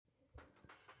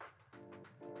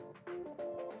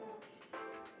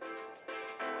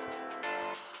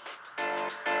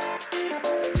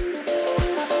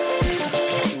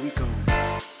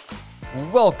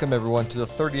welcome everyone to the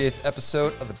 38th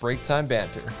episode of the Break Time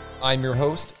Banter. I'm your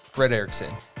host, Brett Erickson.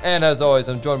 And as always,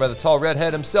 I'm joined by the tall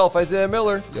redhead himself, Isaiah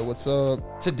Miller. Yo, what's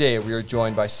up? Today, we are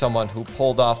joined by someone who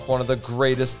pulled off one of the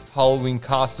greatest Halloween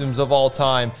costumes of all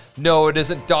time. No, it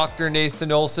isn't Dr.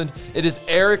 Nathan Olson. It is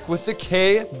Erik with the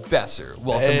K, Besser.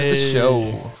 Welcome to the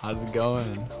show. How's it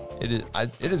going? It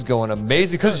is going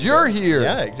amazing because you're here.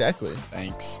 Yeah, exactly.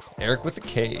 Thanks. Erik with the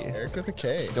K. Erik with a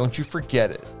K. Don't you forget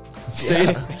it.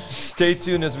 Stay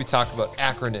tuned as we talk about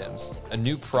acronyms, a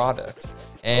new product,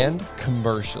 and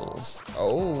commercials.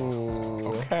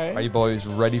 Oh. Okay. Are you boys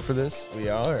ready for this? We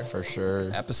are. For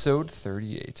sure. Episode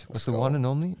 38 with the go. one and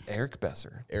only Erik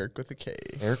Besser. Erik with a K.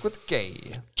 Erik with the K.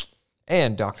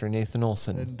 And Dr. Nathan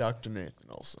Olson. And Dr. Nathan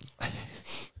Olson.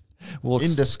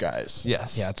 In disguise.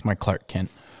 Yes. Yeah, it's my Clark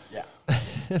Kent. Yeah.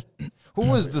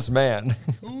 Who is this man?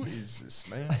 Who is this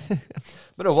man?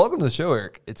 But welcome to the show,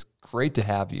 Erik. It's great to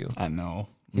have you. I know.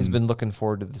 He's been looking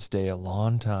forward to this day a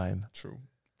long time. True.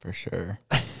 For sure.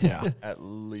 Yeah. At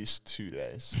least 2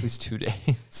 days. At least 2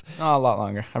 days. No, a lot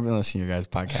longer. I've been listening to your guys'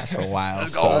 podcast for a while.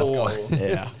 Let's so, go.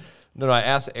 Yeah. No, I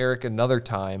asked Erik another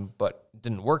time, but it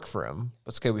didn't work for him. But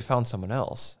it's okay, we found someone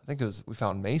else. I think we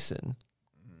found Mason.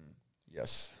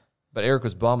 Yes. But Erik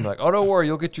was bummed, like, oh, don't worry,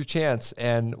 you'll get your chance.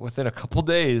 And within a couple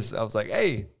days, I was like,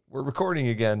 hey, we're recording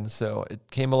again. So it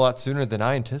came a lot sooner than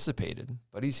I anticipated.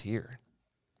 But he's here.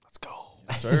 Let's go.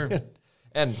 Yes, sir.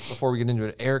 And before we get into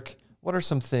it, Erik, what are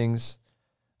some things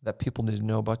that people need to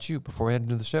know about you before we head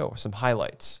into the show? Some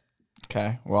highlights.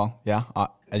 Okay. Well, yeah.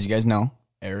 As you guys know,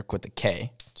 Erik with the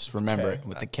K. Just remember it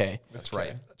with the K. That's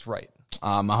right. That's right.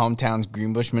 My hometown's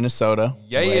Greenbush, Minnesota.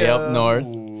 Yeah, Way yeah. up north.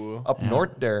 Ooh. Up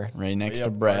north there. Right next Way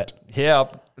to up Brett. Yeah,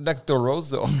 up next to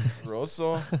Rosso.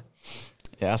 Rosso.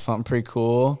 Yeah, something pretty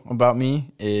cool about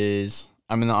me is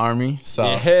I'm in the Army. So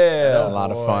Yeah. a lot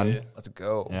of fun. Let's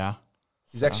go. Yeah.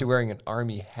 He's actually wearing an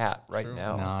army hat right True.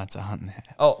 now. No, it's a hunting hat.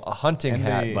 Oh, a hunting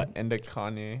hat. And a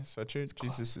Kanye sweatshirt.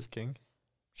 Jesus is king.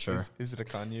 Sure. Is it a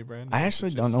Kanye brand? I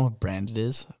actually don't know what brand it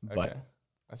is, but Okay.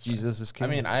 That's Jesus is king. I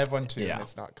mean, I have one too, Yeah. and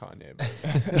it's not Kanye.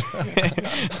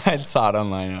 But I saw it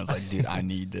online and I was like, dude, I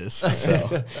need this.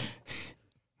 So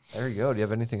There you go. Do you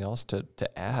have anything else to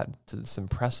add to this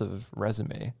impressive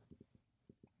resume?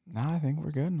 no, I think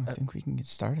we're good. I think we can get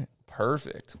started.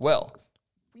 Perfect. Well,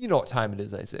 you know what time it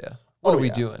is, Isaiah. What Oh, are we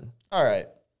yeah. doing? all right.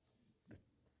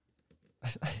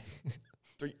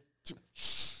 3, 2.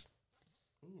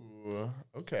 Ooh,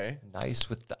 okay. Nice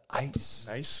with the ice.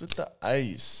 Nice with the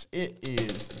ice. It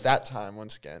is that time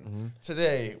once again.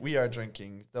 Today we are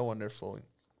drinking the wonderful,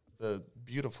 the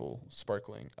beautiful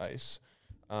sparkling ice,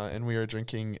 and we are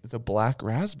drinking the black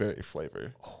raspberry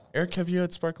flavor. Erik, have you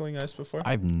had sparkling ice before?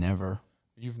 I've never.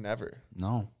 You've never.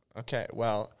 No. Okay.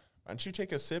 Well, why don't you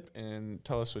take a sip and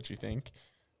tell us what you think?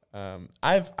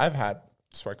 I've had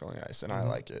sparkling ice and I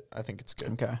like it. I think it's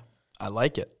good. Okay. I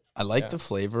like it. I like Yeah. the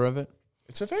flavor of it.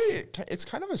 It's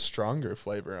kind of a stronger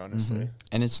flavor, honestly.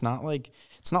 And it's not like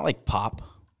pop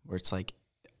where it's like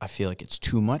I feel like it's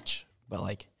too much, but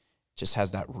like just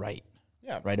has that right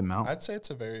amount. I'd say it's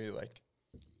a very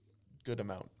good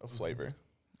amount of flavor.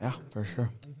 Yeah, for sure.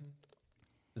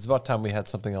 It's about time we had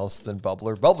something else than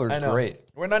Bubbler. Bubbler's I know. great.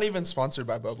 We're not even sponsored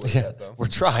by Bubbler yet, though. We're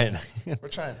trying. We're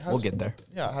trying. We'll get there.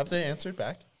 Yeah, have they answered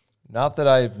back? Not that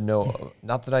I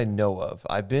know of.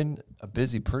 I've been a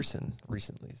busy person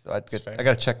recently, so I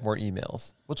got to check more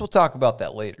emails, which we'll talk about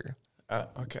that later.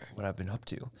 Okay. What I've been up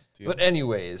to. Deal. But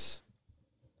anyways,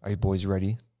 are you boys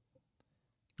ready?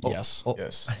 Yes. Oh,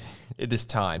 Yes. it is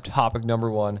time. Topic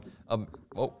number 1.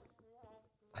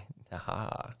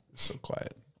 So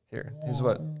quiet. Here's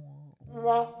what.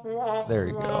 There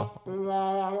you go.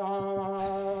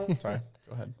 Sorry.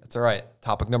 Go ahead. That's all right.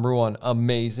 Topic number 1,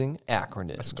 amazing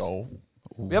acronyms. Let's go.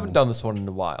 We haven't done this one in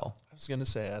a while. I was going to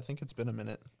say, I think it's been a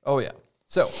minute. Oh, yeah.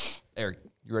 So, Erik,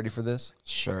 you ready for this?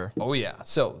 Sure. Oh, yeah.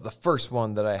 So, the first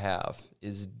one that I have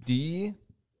is DEB.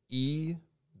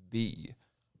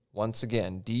 Once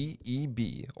again,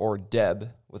 DEB, or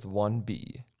Deb with 1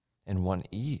 B and 1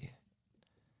 E.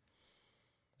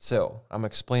 So, I'm going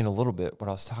to explain a little bit what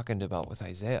I was talking about with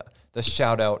Isaiah. The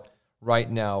shout out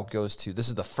right now goes to, this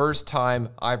is the first time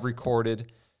I've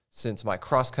recorded since my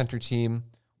cross country team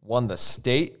won the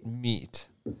state meet.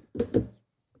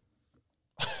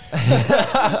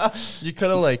 You could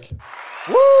have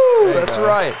Woo! That's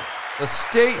right. The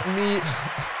state meet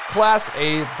Class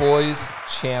A boys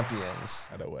champions.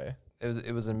 had a way.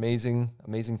 It was an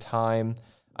amazing time.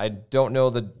 I don't know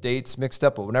the dates mixed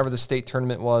up, but whenever the state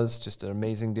tournament was, just an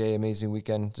amazing day, amazing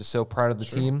weekend. Just so proud of the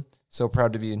team. So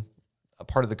proud to be a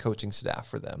part of the coaching staff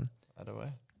for them. Had a way.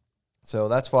 So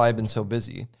that's why I've been so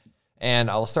busy. And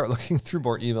I'll start looking through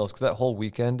more emails because that whole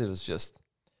weekend, it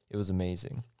was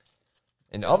amazing.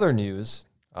 In other news,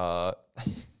 let's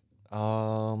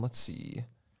see.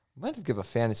 We might have to give a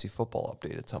fantasy football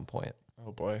update at some point.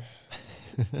 Oh, boy.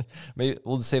 Maybe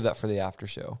we'll save that for the after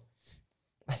show.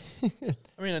 I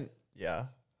mean, yeah,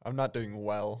 I'm not doing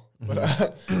well,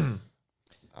 but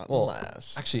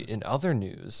unless. Actually, in other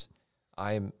news,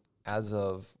 I'm, as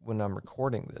of when I'm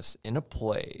recording this, in a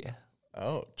play.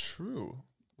 Oh, true.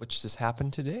 Which just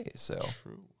happened today. So,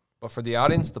 True. But for the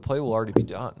audience, the play will already be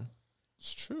done.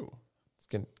 It's true. It's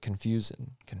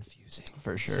confusing.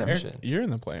 For sure. Eric, you're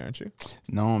in the play, aren't you?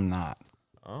 No, I'm not.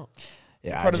 Oh.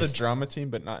 Yeah, Part of the drama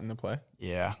team, but not in the play?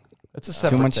 Yeah. It's a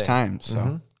separate Too much thing. time,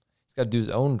 so. He's got to do his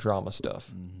own drama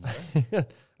stuff. All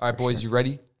right, boys, you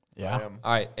ready? Yeah. I am.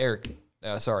 All right, Eric.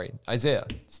 Isaiah,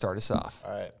 start us off.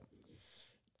 All right.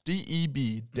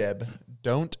 DEB, Deb,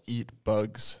 don't eat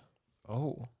bugs.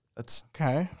 Oh, that's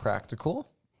Okay. practical.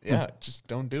 Yeah, just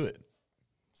don't do it.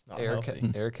 It's not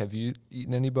healthy. Eric, have you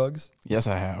eaten any bugs? Yes,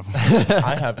 I have.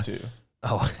 I have to.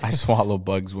 Oh, I swallow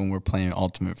bugs when we're playing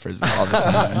Ultimate Frisbee all the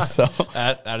time. So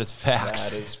that is facts.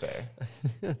 That is fair.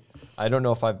 I don't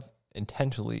know if I've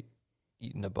intentionally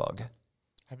eaten a bug.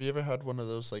 Have you ever had one of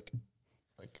those like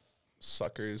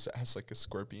suckers that has like a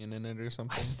scorpion in it or I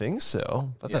something? think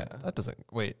so, but Yeah. that doesn't.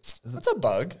 Wait, That's a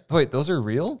bug. wait, those are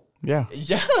real? yeah.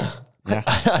 Yeah. Yeah.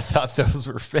 I thought those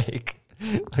were fake.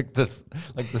 like the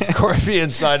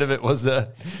scorpion side of it was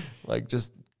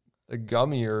just a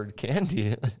gummy or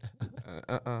candy.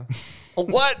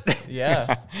 What?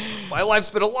 Yeah. My life's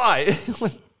been a lie.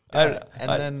 And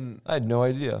then I had no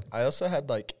idea. I also had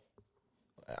like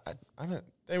I don't.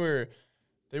 They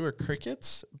were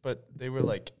crickets, but they were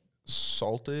like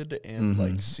salted and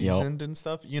like seasoned and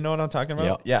stuff. You know what I'm talking about?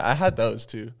 Yep. Yeah, I had those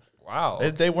too. Wow.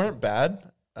 They weren't bad.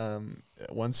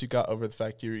 Once you got over the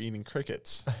fact you were eating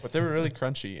crickets, but they were really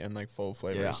crunchy and like full of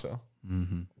flavor. Yeah. So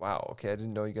Wow. Okay, I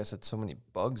didn't know you guys had so many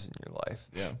bugs in your life.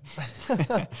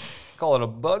 yeah, Call it a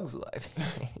bug's life.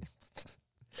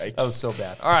 Yikes. That was so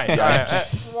bad. All right. That's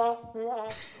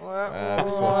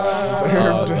so bad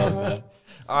deserved.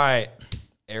 All right.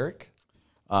 Eric?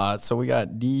 So we got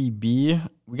DB.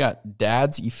 We got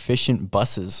Dad's Efficient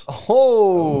Buses.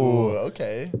 Oh, Oh,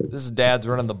 okay. this is Dad's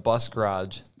running the bus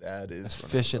garage. That is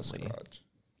Efficiently.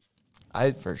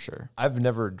 For sure. I've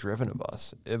never driven a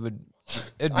bus. It'd be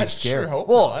I scary. sure hope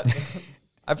well, not.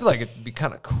 I feel like it'd be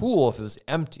kind of cool if it was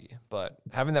empty, but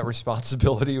having that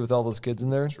responsibility with all those kids in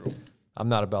there, I'm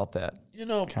not about that. You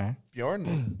know, Okay.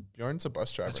 Bjorn's a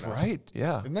bus driver now. Right?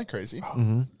 Yeah. Isn't that crazy?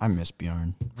 I miss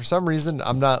Bjorn. For some reason,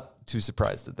 I'm not too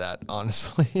surprised at that.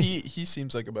 Honestly, He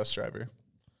seems like a bus driver.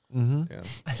 Yeah.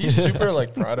 He's super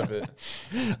like proud of it.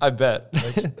 I bet.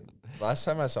 Like last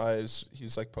time I saw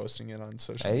he's like posting it on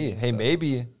social media. Hey, so.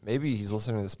 maybe he's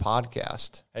listening to this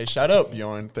podcast. Hey, shout out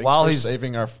Bjorn. Thanks While for he's-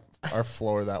 saving our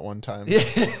floor that one time.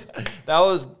 That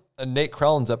was a Nate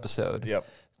Krellin's episode. Yep.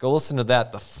 Go listen to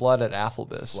that. The flood at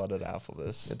Afflebus. Flooded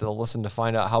Afflebus. Get to listen to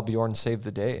find out how Bjorn saved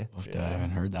the day. I haven't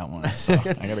heard that one, so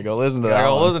I gotta go listen to that.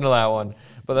 I'll one. listen to that one.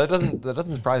 But that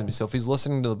doesn't surprise me. So if he's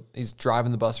he's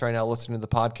driving the bus right now, listening to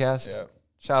the podcast. Yeah.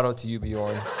 Shout out to you,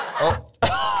 Bjorn. Oh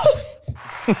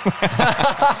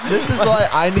This is why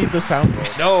I need the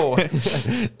soundboard. no,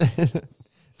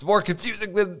 it's more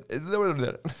confusing than.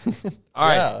 All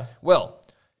right. Yeah. Well,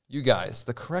 you guys,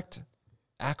 the correct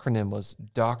acronym was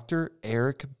Dr.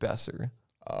 Erik Besser.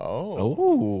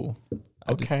 Oh. Oh.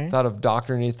 I just Okay. thought of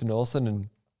Dr. Nathan Olson and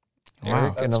Wow.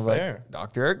 Eric, and That's I'm like, fair.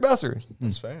 Dr. Erik Besser.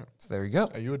 That's fair. So there you go.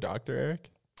 Are you a doctor,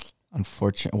 Eric?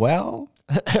 Unfortunate. Well,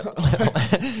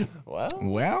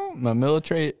 Well, my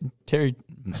military Yeah.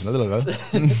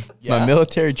 my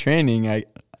military training. I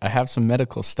have some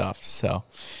medical stuff. So,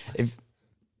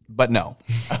 but no.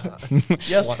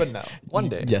 yes, but no. One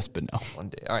day. Yes, but no. One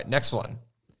day. All right, next one.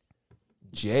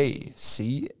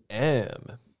 JCM.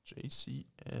 JCM.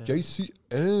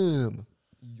 JCM.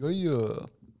 Yeah.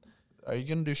 Are you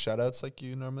gonna do shout outs like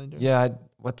you normally do? Yeah.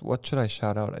 What should I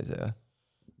shout out, Isaiah?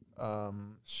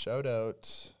 Shout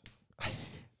out.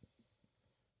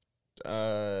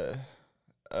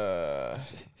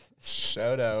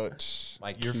 Shout out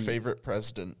My your key. favorite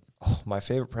president. Oh, my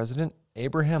favorite president,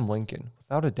 Abraham Lincoln,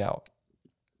 without a doubt.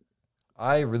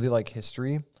 I really like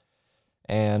history.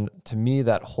 And to me,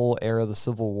 that whole era of the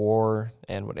Civil War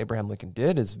and what Abraham Lincoln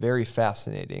did is very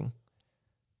fascinating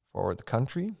for the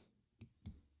country.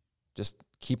 Just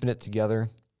keeping it together.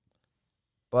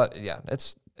 But yeah,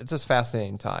 it's just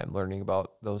fascinating time learning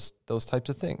about those types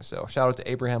of things. So shout out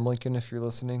to Abraham Lincoln if you're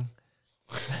listening.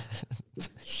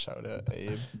 Shout out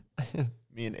Abe.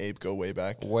 Me and Abe go way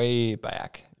back. Way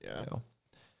back. Yeah. You know.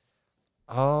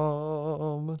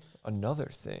 Another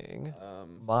thing.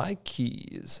 My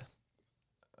keys.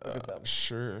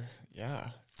 Sure. Yeah.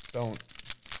 Don't.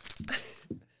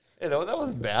 Hey, that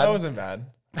wasn't bad. That wasn't bad.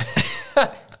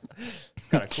 It's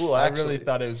kind of cool, I actually. really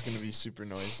thought it was going to be super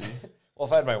noisy. Well,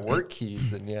 if I had my work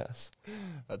keys, then yes.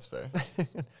 That's fair.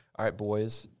 All right,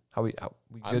 boys. How we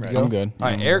I'm good to ready. go? I'm good. All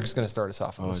right, Yeah. Eric's going to start us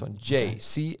off on this one. okay.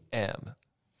 JCM.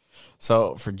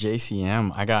 So for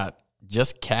JCM, I got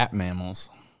just cat mammals.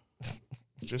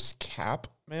 Just cap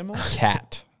mammals?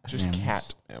 Cat. Just mammals.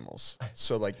 cat mammals.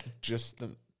 So, like, just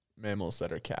the mammals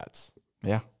that are cats.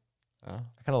 Yeah. I kind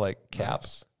of like cap.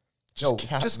 Nice. No, Just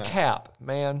cat just ma- cap,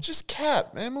 man. Just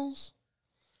cat mammals?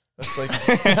 That's like,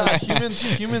 just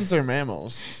humans are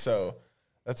mammals. So,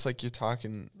 that's like you're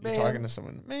talking to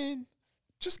someone. Man,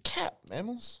 just cat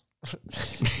mammals. I'm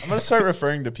going to start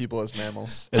referring to people as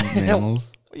mammals. Mammals.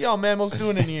 What y'all mammals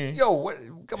doing in here? Yo, what?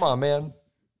 Come on, man.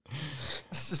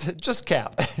 Just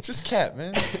cap. Just cat,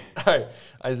 man. All right,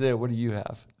 Isaiah, what do you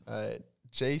have?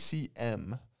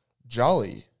 JCM.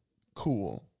 Jolly.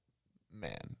 Cool.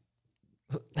 Man.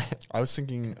 I was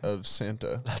thinking of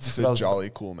Santa. That's what I a was- jolly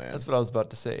cool man. That's what I was about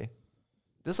to say.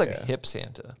 This is like Yeah. a hip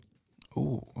Santa.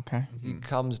 Ooh, okay. He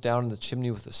comes down the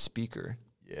chimney with a speaker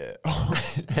Yeah.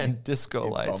 and disco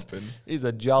He's lights. bumping. He's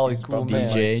a jolly He's cool bumping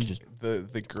man. DJ, just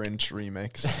The Grinch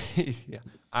remix. Yeah,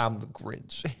 I'm the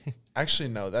Grinch. Actually,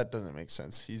 no, that doesn't make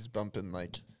sense. He's bumping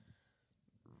like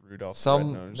Rudolph. the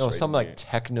some Red-Nosed some Reindeer. like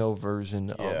techno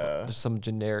version Yeah. of some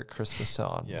generic Christmas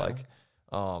song. Yeah. Like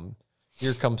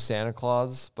Here Comes Santa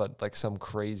Claus, but like some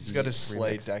crazy He's got his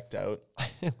sleigh remix. decked out.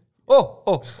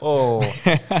 Oh.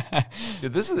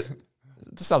 Dude, this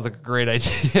sounds like a great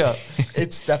idea.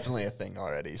 It's definitely a thing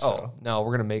already. So. Oh, no,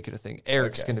 we're gonna make it a thing.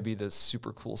 Eric's Okay. gonna be the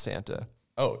super cool Santa.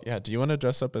 Oh yeah. Do you want to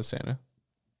dress up as Santa?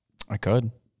 I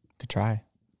could try.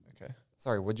 Okay.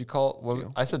 Sorry, what'd you call it?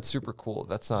 Deal. I said super cool.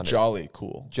 That's not it. Jolly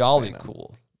cool. Jolly Santa.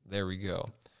 cool. There we go.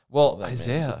 Well, That man,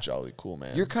 Isaiah, the jolly cool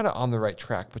man. you're kind of on the right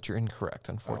track, but you're incorrect,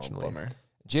 Oh, unfortunately. bummer.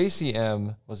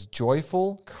 JCM was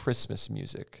joyful Christmas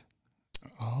music.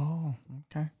 Oh,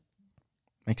 okay.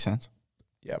 Makes sense.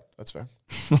 Yep, that's fair.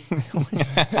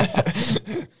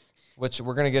 Which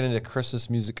we're going to get into Christmas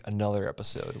music another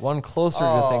episode. One closer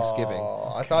to Thanksgiving.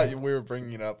 Oh, I thought we were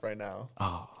bringing it up right now.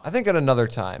 Oh, I think at another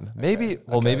time. Maybe,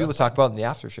 maybe we'll that's talk about it in the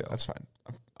after show. That's fine.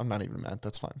 I'm not even mad.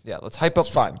 That's fine. Yeah, let's hype up.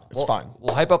 It's fine. It's fine.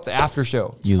 We'll hype up the after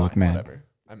show. you Fine, look mad. Whatever.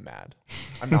 I'm mad.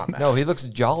 I'm not mad. No, he looks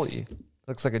jolly.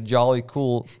 Looks like a jolly,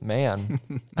 cool man.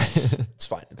 It's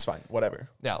fine. It's fine. Whatever.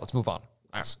 Yeah, let's move on.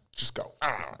 Let's just go. All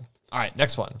right,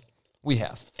 next one. We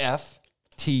have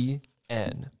FTN.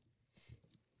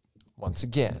 Once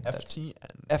again, that's FTN.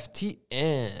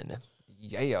 FTN.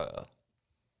 Yeah.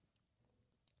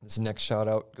 This next shout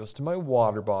out goes to my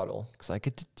water bottle because I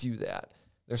get to do that.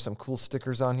 There's some cool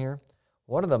stickers on here.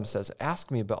 One of them says,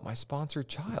 "Ask me about my sponsored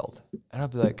child." And I'll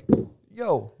be like,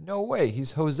 yo, no way.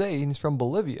 He's Jose and he's from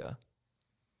Bolivia.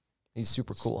 He's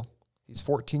super cool. He's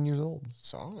 14 years old.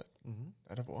 Solid.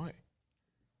 That a boy.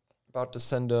 About to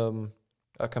send him.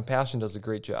 Compassion does a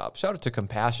great job. Shout out to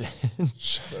Compassion.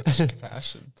 Shout out to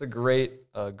Compassion. It's a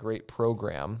great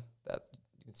program that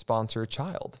you can sponsor a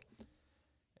child.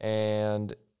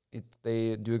 And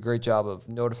they do a great job of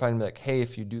notifying him, like, hey,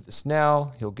 if you do this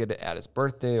now, he'll get it at his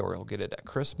birthday or he'll get it at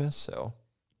Christmas. So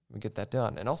we get that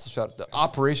done. And also shout out to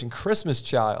Operation Christmas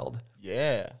Child.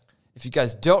 Yeah. If you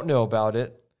guys don't know about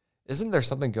it, isn't there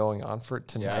something going on for it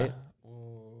tonight?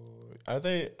 Are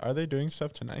they doing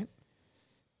stuff tonight?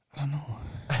 I don't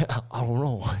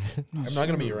know. I'm not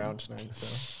gonna be around tonight, so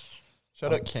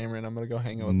shout out Cameron. I'm gonna go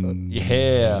hang out with the.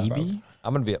 Yeah. Maybe.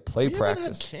 I'm going to be at play We haven't had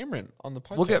practice. Cameron on the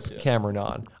podcast. We'll get yet. Cameron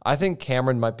on. I think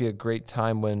Cameron might be a great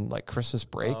time when like Christmas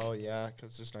break. Oh yeah,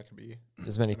 because there's not gonna be.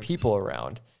 As many people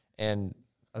around, and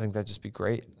I think that'd just be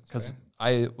great because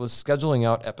I was scheduling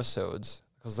out episodes.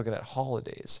 I was looking at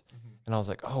holidays, and I was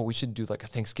like, "Oh, we should do like a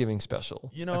Thanksgiving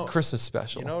special, You know- a Christmas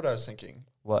special." You know what I was thinking?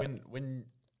 What? When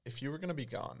if you were gonna be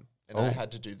gone and I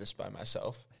had to do this by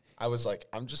myself, I was like,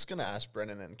 I'm just gonna ask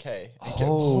Brennan and Kay and get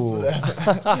both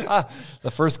of them. The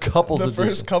first couples. The edition.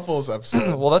 first couples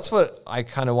episode. Well, that's what I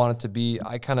kind of want it to be.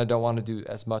 I kind of don't want to do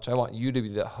as much. I want you to be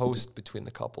the host between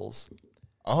the couples,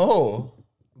 Oh,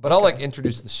 but I'll like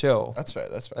introduce the show, that's fair.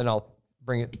 That's fair. and I'll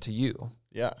bring it to you.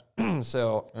 Yeah.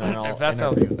 So And then I'll if that's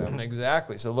how interview them.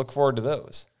 exactly. So look forward to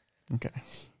those. Okay.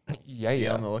 Yeah, Be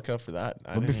yeah. on the lookout for that.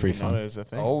 I That'd be didn't pretty even know fun. it was a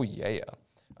thing. Oh yeah.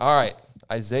 All right,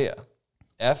 Isaiah,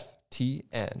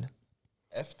 FTN.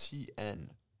 FTN.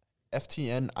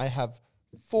 FTN. I have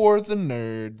for the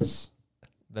nerds.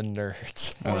 The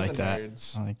nerds, I For like the that.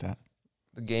 nerds. I like that.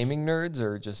 the gaming nerds,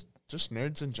 or just Just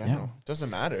nerds in general. Doesn't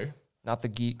matter. not the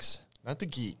geeks. Not the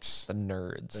geeks. The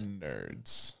nerds. The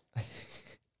nerds.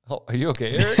 Oh, are you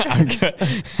okay, Eric? I'm good.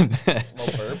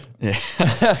 Little burp.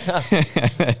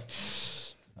 Yeah.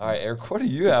 All right, Eric, what do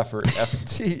you have for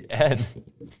FTN?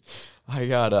 I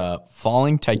got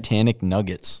falling Titanic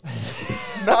nuggets.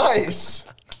 Nice.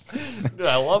 Dude,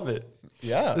 I love it.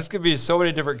 Yeah. This could be so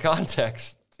many different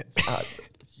contexts.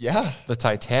 Yeah. The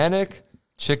Titanic,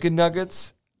 chicken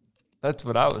nuggets. That's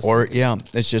what I was Or thinking. yeah,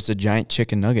 it's just a giant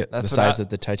chicken nugget That's the what size I- of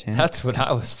the Titanic. That's what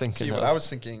I was thinking See, of. what I was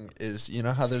thinking is, you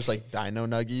know how there's like dino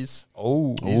nuggies?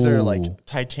 Oh. These are Ooh. like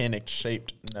Titanic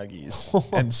shaped nuggies.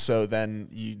 And so then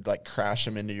you like crash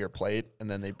them into your plate and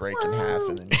then they break in half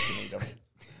and then you can eat them.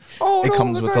 Oh, It no,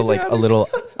 comes the with a Titanic. little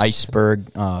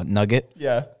iceberg nugget.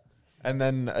 Yeah. And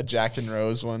then a Jack and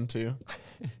Rose one too.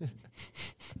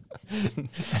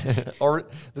 Or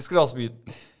this could also be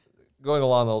going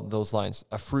along those lines,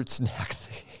 a fruit snack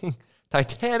thing.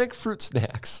 Titanic fruit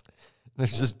snacks.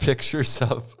 There's just pictures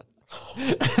of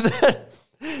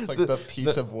It's like the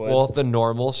piece of wood. Well, the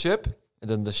normal ship, and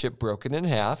then the ship broken in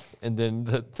half, and then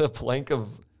the plank of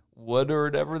wood or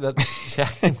whatever that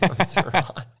Jack and Rose are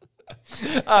on.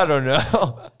 I don't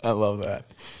know. I love that.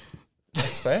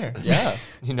 That's fair. Yeah.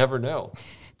 You never know.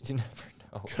 You never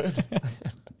know. Good.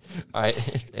 All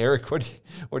right, Eric,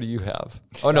 what do you have?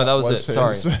 Oh no, that was it.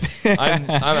 was his. Sorry,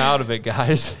 I'm out of it,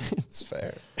 guys. It's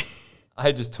fair.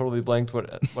 I just totally blanked what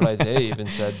Isaiah even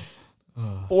said.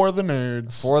 For the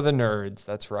nerds. For the nerds,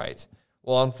 that's right.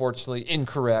 Well, unfortunately,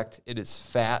 incorrect. It is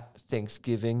fat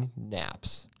Thanksgiving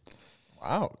naps.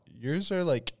 Wow. Yours are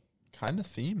like kind of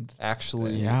themed.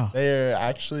 Actually, Yeah. They're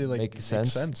actually like Make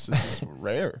sense. This is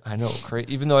rare. I know.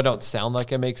 Even though I don't sound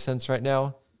like I make sense right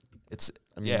now, it's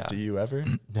I mean, yeah. do you ever?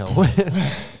 No,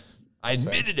 I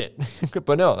admitted it,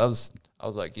 but no, I was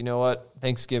like, you know what?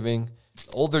 Thanksgiving.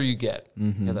 The older you get,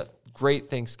 you have that great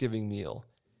Thanksgiving meal,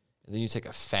 and then you take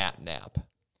a fat nap.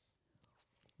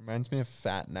 Reminds me of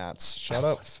Fat Nats. Shout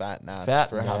out Fat Nats Fat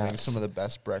for having Nats. some of the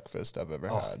best breakfast I've ever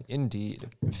Oh, had. indeed.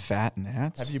 Fat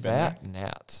gnats? Have you been Fat there?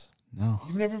 gnats. No.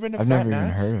 You've never been to I've Fat never even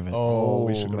Nats? heard of it. Oh,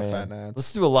 we should go to man. Fat Nats.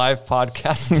 Let's do a live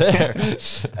podcast there.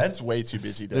 That's way too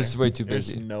busy there. It's way too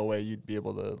busy. There's no way you'd be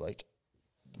able to like,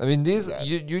 I mean, these that.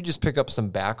 you just pick up some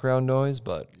background noise,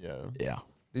 but yeah. Yeah.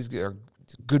 these are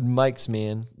good mics,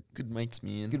 man. Good makes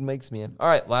me in. Good mics, man. All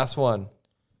right, last one.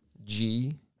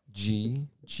 G.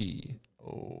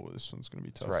 Oh, this one's gonna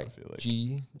be tough. That's right. I feel like.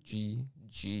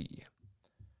 G.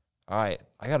 All right,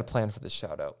 I got a plan for this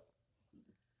shout out.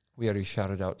 We already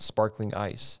shouted out Sparkling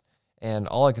Ice, and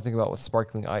all I could think about with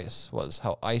Sparkling Ice was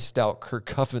how iced out Kirk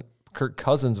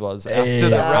Cousins was after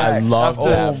the I love after,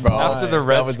 that, bro. after the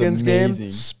That was Redskins game.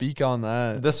 amazing. Speak on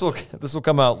that. This will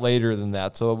come out later than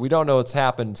that, so we don't know what's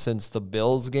happened since the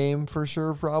Bills game for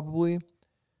sure. Probably,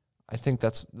 I think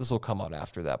this will come out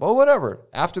after that. But whatever.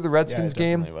 After the Redskins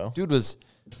game, definitely will. dude was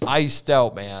iced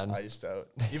out, man. Iced out.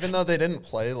 Even though they didn't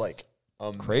play like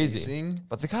amazing, Crazy,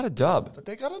 but they got a dub but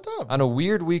they got a dub. on a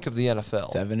weird week of the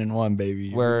NFL. 7-1, baby.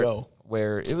 Here we where go.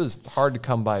 where it was hard to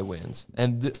come by wins.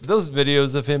 And those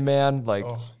videos of him, man, like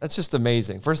that's just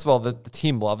amazing. First of all, the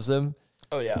team loves him,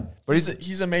 Oh yeah, But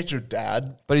he's a major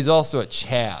dad. but he's also a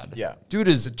Chad. Yeah, Dude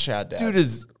is a Chad dad. Dude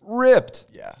is ripped.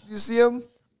 Yeah. You see him?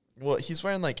 Well, he's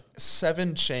wearing like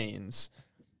 7 chains.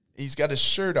 He's got his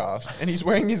shirt off and he's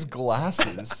wearing his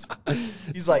glasses.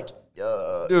 He's like,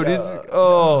 Dude,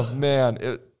 oh man.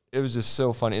 It was just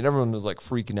so funny. And everyone was like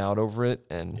freaking out over it,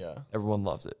 and everyone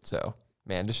loves it. So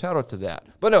man, just shout out to that.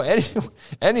 But no,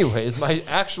 anyways, my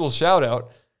actual shout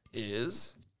out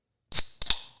is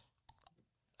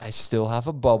I still have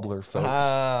a bubbler,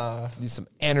 folks. Need some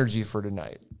energy for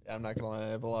tonight. I'm not gonna lie, I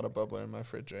have a lot of bubbler in my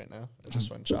fridge right now. I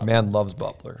just went shopping. Man loves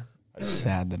bubbler.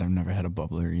 Sad that I've never had a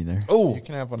bubbler either. Oh, You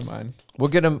can have one of mine. we'll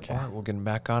get him. We'll get him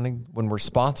back on when we're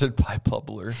sponsored by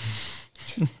Bubbler.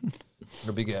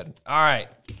 It'll be good. All right,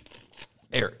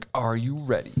 Eric, are you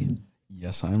ready?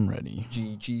 Yes, I'm ready.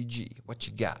 GGG. What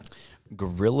you got?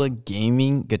 Gorilla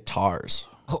Gaming Guitars.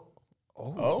 Oh,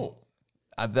 All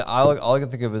I can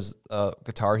think of is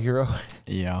Guitar Hero.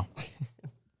 Yeah.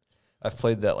 I've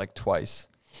played that like twice.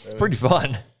 It's pretty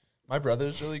fun. my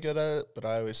brother's really good at it, but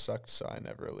I always sucked, so I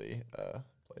never really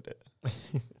played it.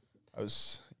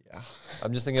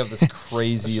 I'm just thinking of this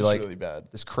crazy It's like really bad.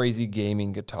 this crazy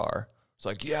gaming guitar. It's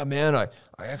like, yeah, man, I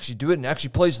actually do it and actually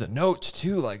plays the notes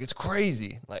too. Like it's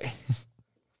crazy. Like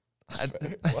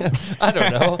I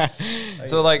don't know.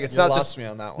 So like it's You not lost just me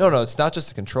on that one. No, it's not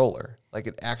just a controller. Like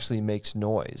it actually makes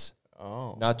noise.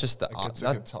 Oh, Not just the like it's a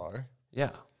not, guitar.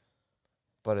 yeah.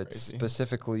 But it's Crazy.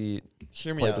 specifically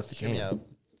Hear me played out. with the Hear me game. out.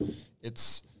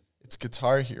 It's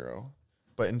Guitar Hero,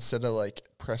 but instead of like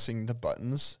pressing the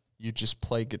buttons, you just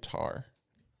play guitar.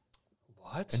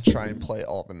 What? and try and play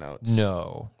all the notes.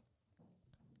 No.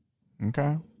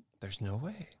 Okay. There's no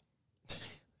way.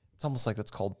 It's almost like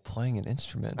that's called playing an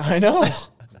instrument. I know.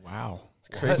 Wow.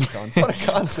 Crazy concept. What a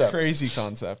concept. Crazy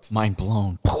concept. Mind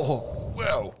blown. Oh,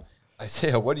 whoa.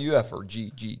 Isaiah, what do you have for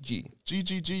G?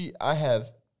 GGG, I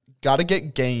have gotta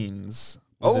get gains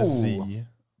with a Z.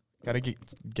 Gotta get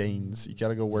gains. You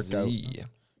gotta go work out. Z.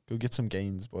 Go get some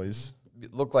gains, boys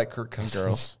Look like Kirk and Cousins.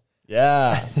 girls.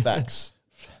 Yeah, facts.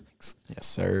 Yes,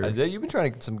 sir. Isaiah, you've been trying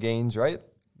to get some gains, right?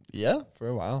 Yeah, for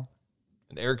a while.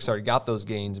 And Eric's already got those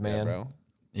gains, Yeah, man. bro.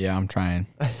 Yeah, I'm trying.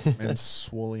 Man,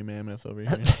 swoly mammoth over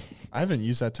here. I haven't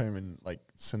used that term in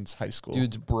since high school.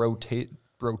 Dude's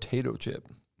brotato chip.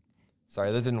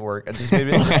 Sorry, that didn't work. It just made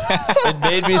me, it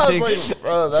made me I think. was like,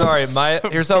 bro, that's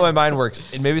Sorry, here's how my mind works.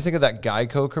 It made me think of that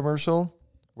Geico commercial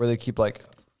where they keep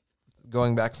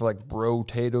going back for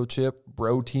brotato chip,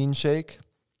 protein shake.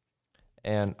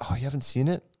 And you haven't seen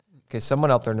it? Okay,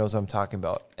 someone out there knows what I'm talking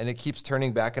about. And it keeps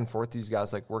turning back and forth, these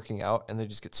guys working out, and they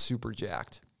just get super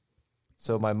jacked.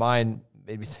 So my mind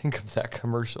made me think of that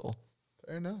commercial.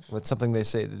 fair enough. It's something they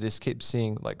say. They just keep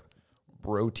seeing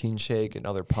protein shake and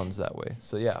other puns that way.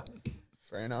 So yeah,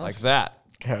 Fair enough. like that.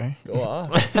 Okay. Go off.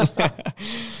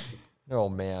 Oh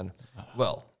man.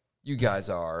 Well, you guys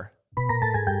are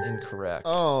incorrect.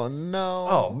 Oh no.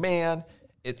 Oh man,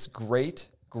 it's great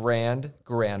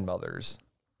grandmothers.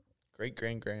 Great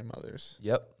grandmothers.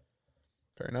 Yep,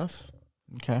 Fair enough.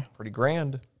 Okay. pretty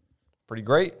grand, pretty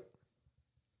great.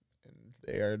 And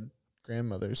they are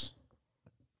grandmothers.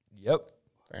 Yep.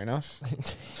 Fair enough.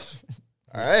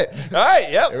 All right. All right.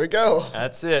 Yep. Here we go.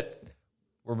 That's it.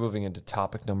 We're moving into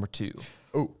topic number 2.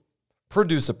 Oh.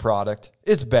 Produce a product.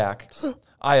 It's back.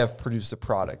 I have produced a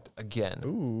product again.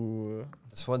 Ooh.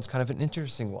 This one's kind of an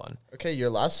interesting one. Okay, your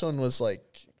last one was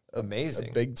Amazing.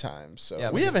 a big time. So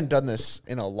Yeah, we haven't done this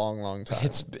in a long time.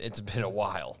 It's been a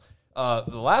while. The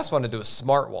last one to do is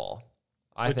Smart Wall.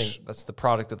 I think that's the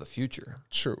product of the future.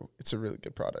 True. It's a really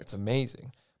good product. It's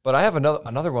amazing. But I have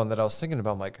another one that I was thinking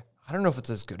about. I'm like, I don't know if it's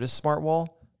as good as Smart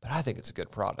Wall, but I think it's a good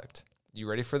product. You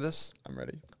ready for this? I'm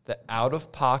ready. The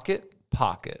out-of-pocket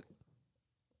pocket.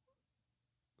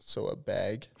 So a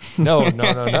bag. No.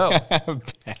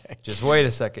 Just wait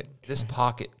a second. This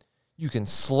pocket, you can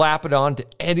slap it onto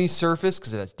any surface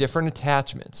because it has different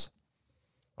attachments.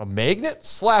 A magnet,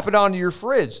 slap it onto your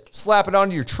fridge, slap it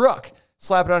onto your truck,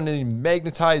 slap it on any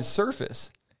magnetized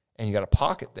surface, and you got a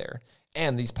pocket there.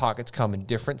 And these pockets come in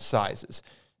different sizes.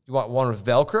 You want one with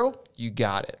Velcro? You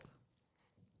got it.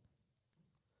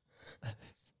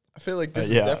 I feel like this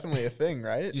Yeah. is definitely a thing,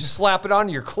 right? You slap it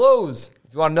onto your clothes.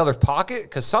 If you want another pocket,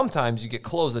 because sometimes you get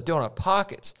clothes that don't have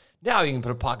pockets. Now you can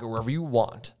put a pocket wherever you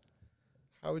want.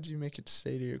 How would you make it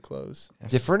stay to your clothes?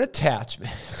 Different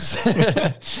attachments.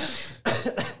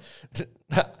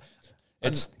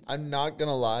 I'm not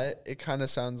gonna lie. It kind of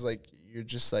sounds like you're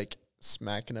just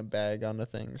smacking a bag onto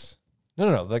things.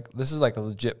 No. This is a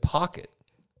legit pocket.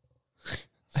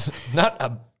 Not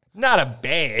a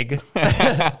bag.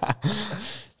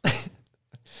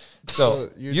 So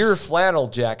you're your just- flannel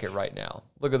jacket right now.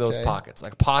 Look at those Okay. pockets.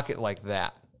 Like a pocket like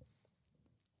that.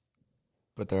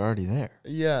 But they're already there.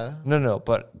 Yeah. No.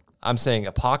 But I'm saying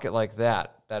a pocket like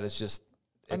that. That is just.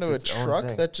 I it's know a its own truck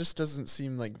thing. that just doesn't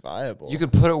seem viable. You can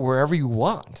put it wherever you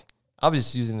want. I'm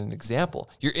just using an example.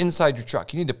 You're inside your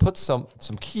truck. You need to put some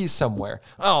keys somewhere.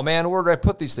 Oh man, where do I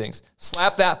put these things?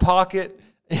 Slap that pocket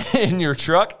in your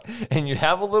truck, and you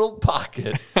have a little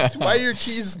pocket. Why are your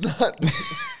keys not?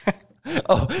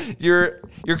 Oh, your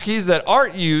keys that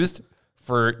aren't used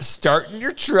for starting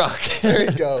your truck. There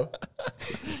you go.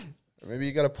 Or maybe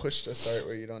you got to push to start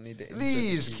where you don't need to. insert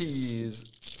These the keys.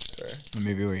 Sorry. Or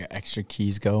maybe where your extra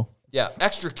keys go. Yeah,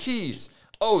 extra keys.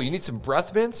 Oh, you need some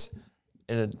breath mints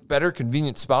in a better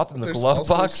convenient spot than the There's glove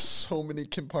also box. so many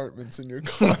compartments in your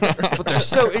car. But they're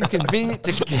so inconvenient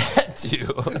to get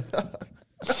to.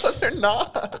 No, they're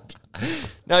not.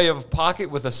 Now you have a pocket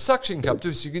with a suction cup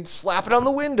too, so you can slap it on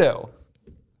the window.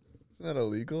 Isn't that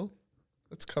illegal?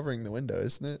 That's covering the window,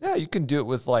 isn't it? Yeah, you can do it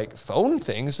with phone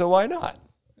things, so why not?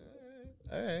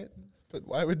 All right. But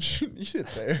why would you need it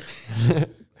there?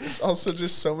 There's also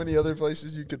just so many other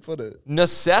places you could put it.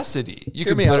 Necessity. You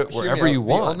Hear can me put out, it hear me wherever out. you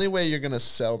want. The only way you're going to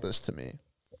sell this to me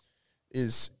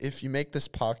is if you make this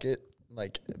pocket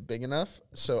big enough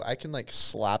so I can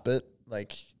slap it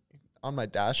on my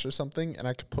dash or something and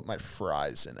I can put my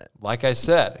fries in it. Like I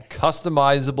said,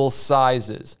 customizable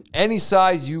sizes. Any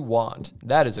size you want.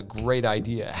 That is a great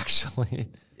idea, actually.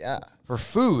 Yeah. For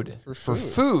food. For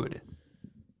food.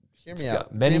 Hear me got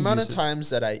out. many The amount uses. of times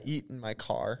that I eat in my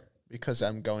car because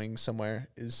I'm going somewhere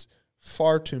is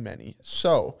far too many.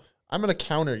 So I'm going to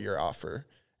counter your offer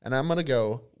and I'm going to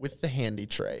go with the handy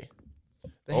tray.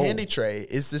 The handy tray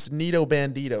is this Neato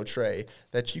Bandito tray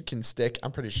that you can stick.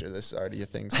 I'm pretty sure this is already a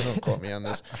thing, so don't quote me on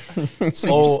this.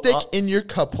 So you stick in your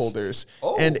cup holders,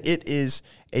 and it is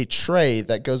a tray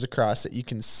that goes across that you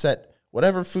can set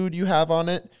whatever food you have on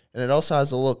it, and it also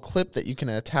has a little clip that you can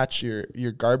attach your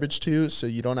garbage to, so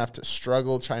you don't have to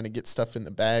struggle trying to get stuff in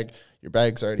the bag. Your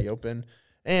bag's already open.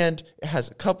 And it has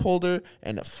a cup holder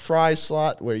and a fry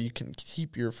slot where you can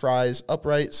keep your fries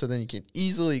upright, so then you can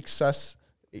easily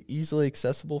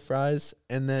accessible fries,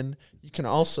 and then you can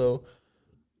also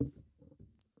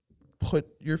put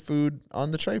your food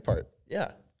on the tray part.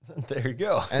 Yeah. There you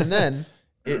go. And then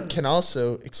it can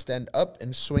also extend up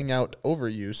and swing out over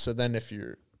you, so then if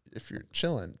you're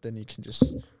chilling, then you can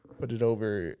just put it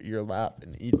over your lap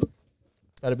and eat.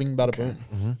 Bada bing, bada boom.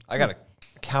 Mm-hmm. I got a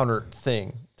counter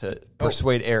thing to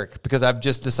persuade Eric, because I've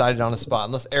just decided on a spot,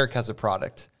 unless Eric has a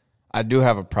product. I do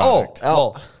have a product.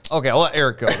 Okay, I'll let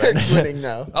Eric go then. Eric's winning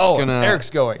now.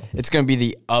 Eric's going. It's going to be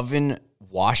the oven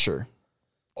washer.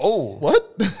 Oh.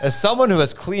 What? As someone who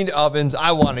has cleaned ovens,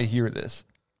 I want to hear this.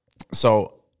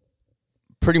 So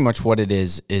pretty much what it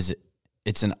is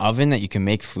it's an oven that you can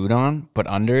make food on, but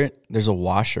under it, there's a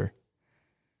washer.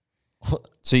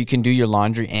 So you can do your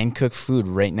laundry and cook food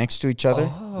right next to each other,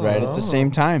 right at the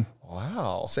same time.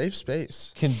 Wow. Save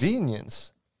space.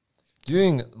 Convenience.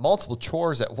 Doing multiple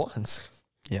chores at once.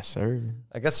 Yes, sir.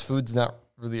 I guess food's not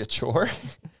really a chore.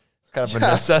 It's kind of a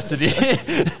necessity.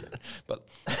 But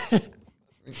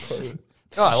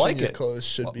no, I like it. Clothes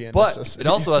should be a But necessity. it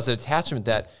also has an attachment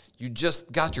that you just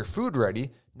got your food ready.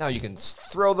 Now you can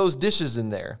throw those dishes in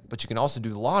there, but you can also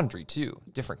do laundry too.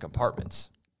 Different compartments.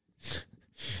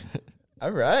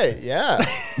 All right, yeah.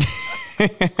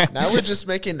 Now we're just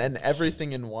making an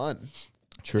everything in one.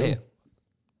 True. Hey,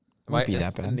 Might be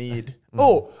that bad. Need.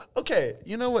 Oh, okay.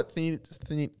 You know what?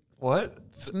 what?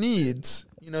 Needs.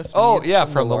 You know. Oh, Thneeds yeah,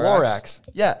 from the Lorax? Lorax.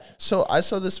 Yeah. So I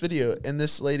saw this video, and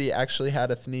this lady actually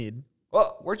had a thneed.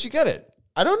 Well, where'd you get it?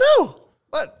 I don't know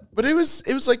what, but it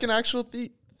was like an actual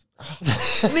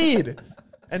need,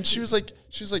 and she was like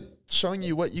showing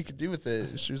you what you could do with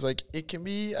it. She was like, it can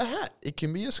be a hat, it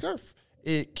can be a scarf,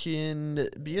 it can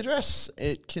be a dress,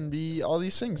 it can be all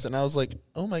these things, and I was like,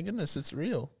 oh my goodness, it's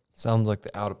real. Sounds like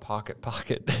the out-of-pocket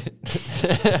pocket.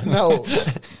 No.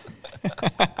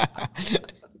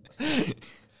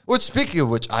 Which, speaking of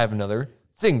which, I have another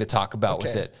thing to talk about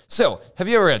with it. So, have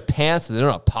you ever had pants that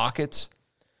don't have pockets?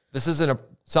 This isn't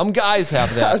some guys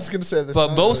have that. I was gonna say this,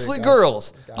 but mostly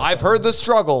girls. I've heard the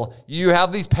struggle. You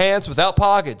have these pants without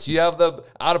pockets. You have the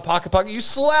out-of-pocket pocket. You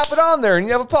slap it on there, and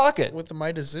you have a pocket. With the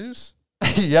Midas Zeus.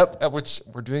 Yep, which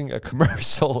we're doing a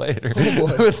commercial later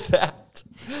with that.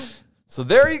 So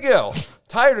there you go.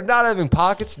 Tired of not having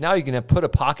pockets? Now you can put a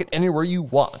pocket anywhere you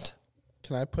want.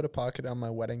 Can I put a pocket on my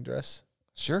wedding dress?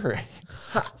 Sure.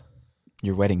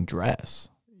 Your wedding dress.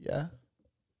 Yeah.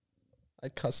 I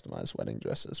customize wedding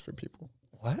dresses for people.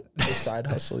 What? The side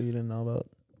hustle you didn't know about.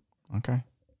 Okay.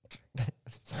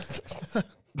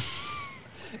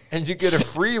 And you get a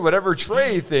free whatever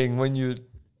tray thing when you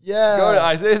Yeah. go to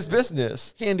Isaiah's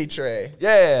business. Handy tray.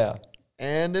 Yeah.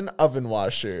 And an oven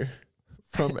washer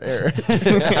from Erik.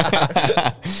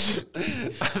 That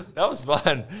was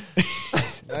fun.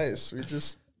 Nice. We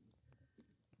just,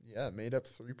 made up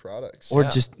 3 products. Or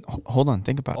just hold on.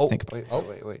 Think about it. Think about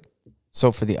it. Wait.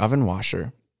 So for the oven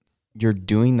washer, you're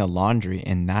doing the laundry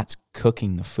and that's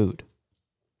cooking the food.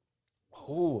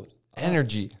 Oh,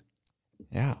 energy.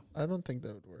 Yeah. I don't think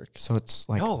that would work. So it's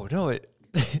like No.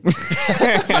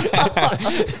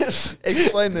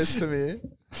 Explain this to me.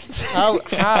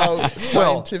 How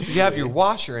scientific? You have your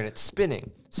washer and it's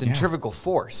spinning. Centrifugal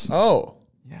force. Oh.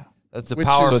 yeah. That's a Which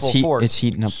is- powerful So it's, force. it's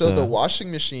heating up So the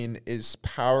washing machine is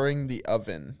powering the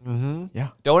oven. yeah.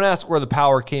 Don't ask where the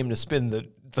power came to spin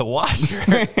the washer.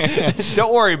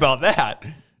 Don't worry about that.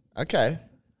 Okay.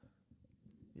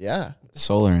 Yeah.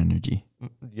 Solar energy.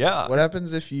 Yeah. What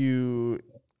happens if you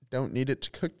don't need it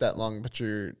to cook that long, but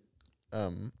your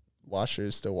washer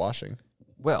is still washing?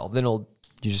 Well, then it'll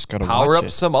You just gotta power watch up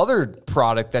it. some other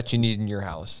product that you need in your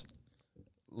house.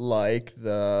 Like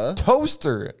the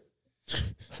Toaster.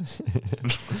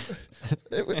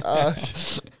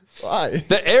 why?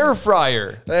 The air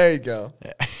fryer. There you go.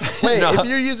 Wait, No. if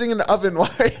you're using an oven, why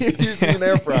are you using an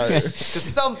air fryer? Because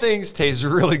some things taste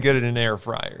really good in an air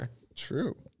fryer.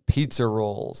 True. Pizza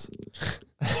rolls.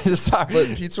 Sorry.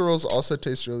 But pizza rolls also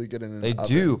taste really good in an They oven.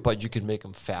 do, but you can make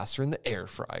them faster in the air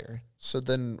fryer. So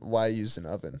then why use an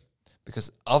oven?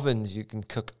 Because ovens, you can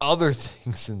cook other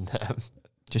things in them.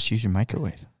 Just use your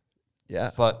microwave.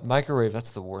 Yeah, But microwave,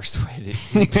 that's the worst way to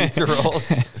eat pizza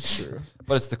rolls. it's true.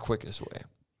 But it's the quickest way.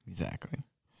 Exactly.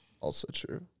 Also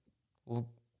true. We'll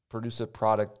produce a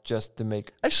product just to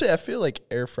make. Actually, I feel like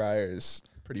air fryer is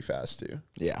pretty fast too.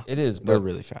 Yeah. It is, They're but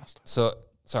really fast. so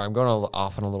sorry, I'm going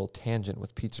off on a little tangent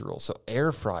with pizza rolls. So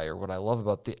air fryer, what I love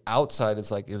about the outside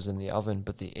is like it was in the oven,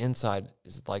 but the inside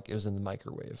is like it was in the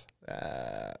microwave.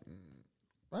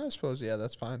 I suppose, yeah,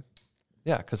 that's fine.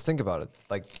 Yeah, because think about it.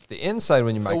 Like the inside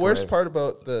when you microwave. The worst part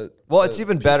about it's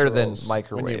even pizza better than rolls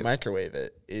microwave. when you microwave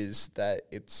it is that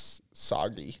it's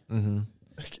soggy. Mm-hmm.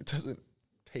 Like it doesn't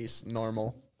taste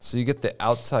normal. So you get the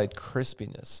outside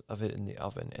crispiness of it in the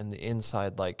oven, and the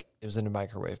inside like it was in a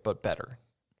microwave, but better.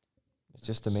 It's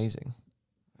just amazing.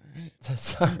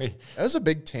 Sorry, That was a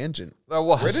big tangent. that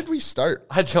was. Where did we start?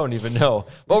 I don't even know.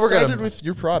 But We we're started gonna. with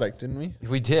your product, didn't we?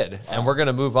 We did, and we're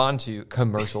gonna move on to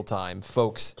commercial time,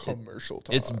 folks. Commercial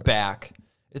time. It's back.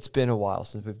 It's been a while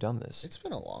since we've done this. It's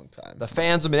been a long time. The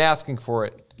fans have been asking for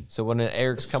it. So when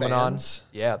Eric's The coming fans?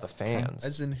 on, yeah, the fans.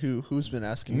 As in who? Who's been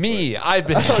asking? Me, I've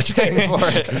been asking for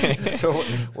it. So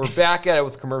we're back at it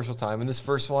with commercial time. And this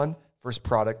first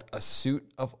product, a suit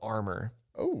of armor.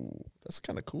 Oh, that's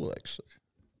kind of cool, actually.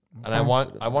 And I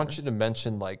want you to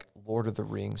mention like Lord of the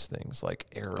Rings things like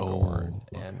Aragorn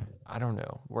and I don't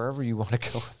know, wherever you want to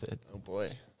go with it. Oh boy.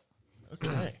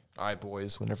 Okay. All right,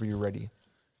 boys, whenever you're ready.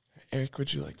 Eric,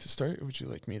 would you like to start or would you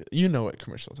like me to? You know what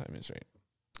commercial time is, right?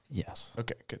 Yes.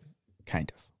 Okay, good.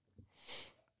 Kind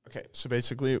of. Okay, so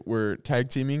basically we're tag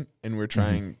teaming and we're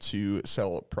trying to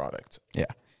sell a product. Yeah.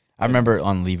 I remember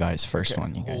on Levi's first Okay.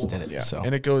 one, you guys did it. Yeah, So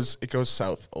and it goes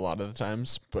south a lot of the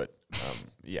times, but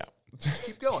yeah.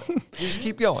 Keep going. You just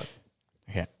keep going.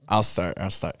 okay, I'll start.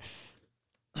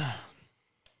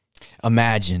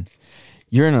 Imagine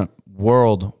you're in a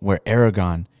world where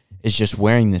Aragon is just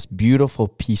wearing this beautiful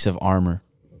piece of armor.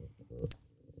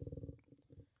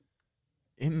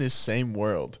 In this same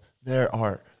world, there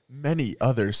are many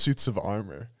other suits of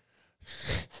armor.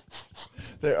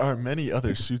 There are many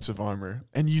other suits of armor,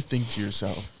 and you think to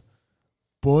yourself,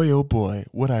 boy, oh boy,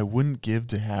 what I wouldn't give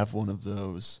to have one of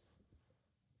those.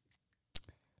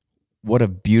 What a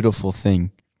beautiful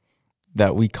thing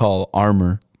that we call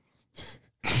armor.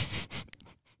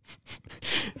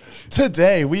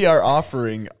 Today, we are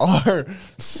offering our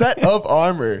set of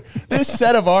armor. This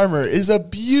set of armor is a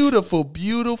beautiful,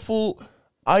 beautiful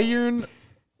iron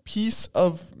piece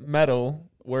of metal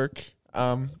work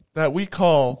that we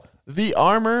call the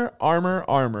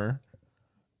armor.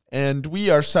 And we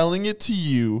are selling it to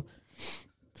you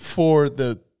for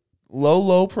the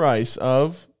low price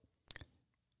of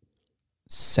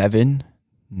 $7.99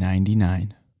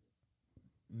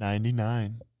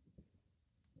 $99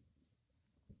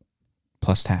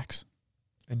 plus tax.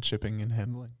 and shipping and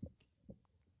handling.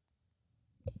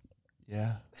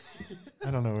 Yeah. I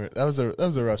don't know where that was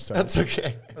a rough start. That's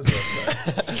okay.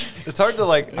 It's hard to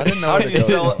like. I didn't know How where do to you go.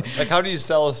 sell? Like, how do you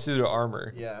sell a suit of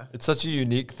armor? Yeah. it's such a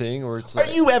unique thing. Where it's Are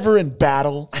like, you ever in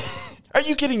battle? Are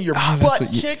you getting your that's butt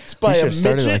what you- kicked you by a should've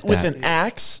started midget like with that. an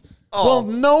axe? Oh. Well,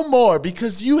 no more,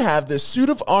 because you have this suit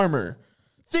of armor.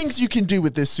 Things you can do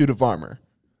with this suit of armor: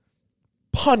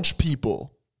 punch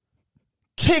people,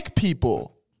 kick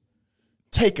people,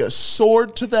 take a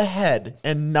sword to the head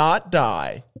and not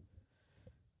die.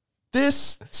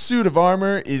 This suit of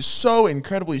armor is so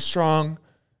incredibly strong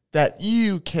that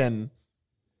you can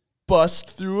bust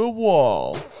through a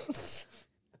wall.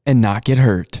 And not get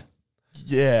hurt.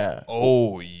 Yeah.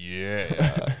 oh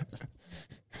yeah.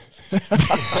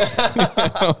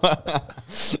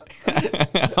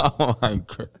 Oh my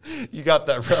god. You got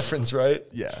that reference right.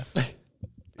 Yeah.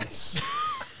 It's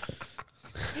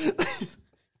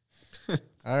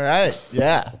all right.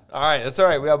 Yeah. All right, that's all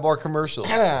right. We have more commercials.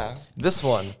 Yeah. This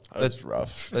one, That's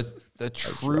rough. the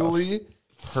truly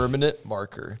permanent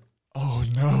marker. Oh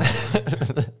no.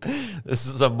 This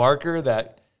is a marker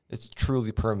that it's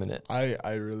truly permanent.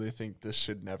 I really think this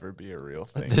should never be a real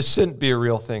thing. This shouldn't be a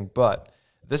real thing, but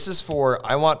this is for,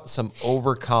 I want some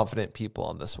overconfident people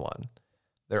on this one.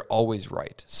 They're always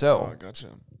right. So, Oh, gotcha.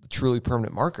 the truly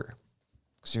permanent marker,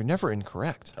 because you're never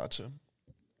incorrect. Gotcha.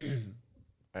 All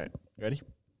right. Ready?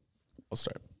 I'll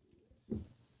start.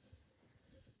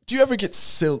 Do you ever get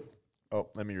Oh,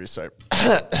 let me restart.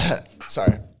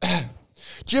 Sorry.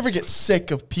 Do you ever get sick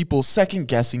of people second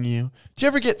guessing you? Do you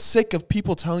ever get sick of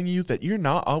people telling you that you're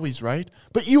not always right,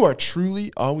 but you are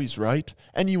truly always right,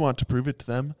 and you want to prove it to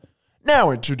them?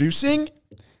 Now introducing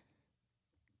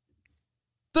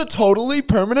the Totally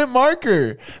Permanent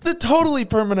Marker. The Totally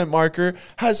Permanent Marker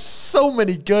has so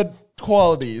many good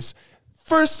qualities.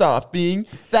 First off being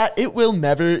that it will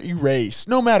never erase.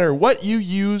 No matter what you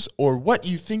use or what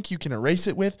you think you can erase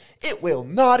it with, it will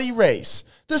not erase.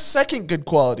 The second good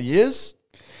quality is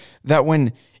that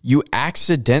when you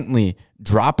accidentally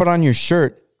drop it on your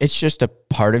shirt, it's just a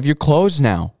part of your clothes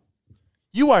now.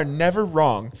 You are never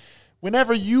wrong.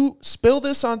 Whenever you spill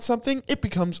this on something, it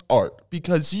becomes art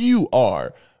because you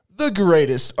are the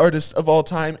greatest artist of all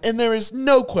time, and there is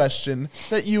no question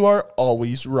that you are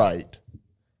always right.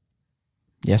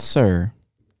 Yes, sir.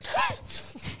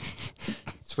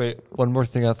 So wait, one more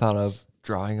thing I thought of.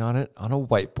 Drawing on it on a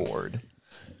whiteboard.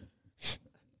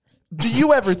 Do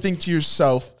you ever think to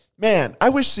yourself, man, I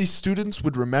wish these students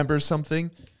would remember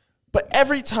something, but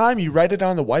every time you write it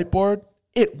on the whiteboard,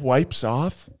 it wipes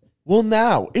off? Well,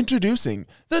 now, introducing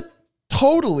the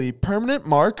totally permanent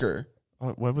marker.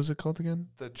 What was it called again?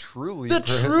 The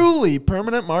truly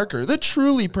permanent marker. The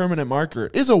truly permanent marker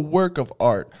is a work of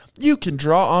art. You can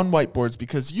draw on whiteboards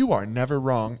because you are never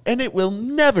wrong, and it will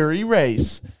never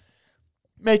erase.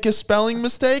 Make a spelling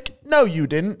mistake? No, you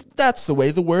didn't. That's the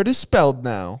way the word is spelled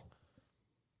now.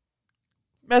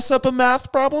 Mess up a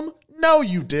math problem? No,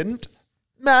 you didn't.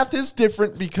 Math is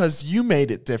different because you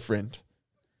made it different.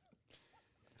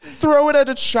 Throw it at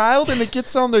a child and it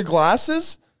gets on their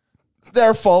glasses?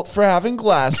 Their fault for having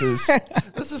glasses.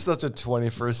 This is such a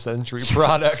 21st century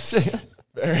product.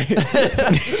 Very.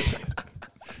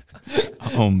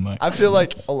 Oh my! I feel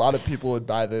like a lot of people would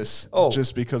buy this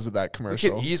just because of that We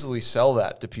commercial. could easily sell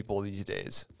that to people these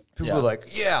days. People Yeah. are like,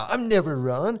 yeah, I'm never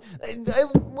wrong. I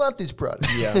want this product.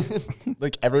 Yeah.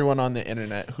 Like everyone on the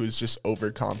internet who's just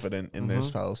overconfident in their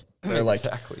spells. They're like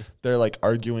Exactly. they're like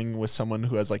arguing with someone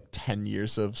who has like 10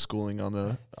 years of schooling on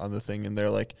the thing, and they're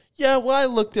like, "Yeah, well, I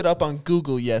looked it up on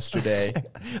Google yesterday."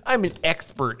 I'm an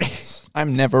expert.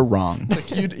 I'm never wrong.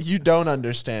 Like you don't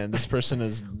understand. This person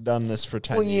has done this for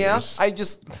 10 Well, yeah, years. I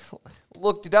just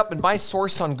looked it up, and my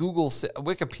source on Google,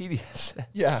 Wikipedia says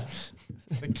Yeah.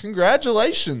 Like,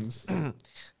 congratulations.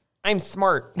 I'm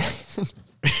smart.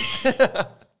 I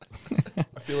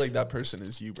feel like that person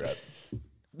is you, Brett.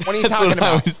 What are you That's talking what I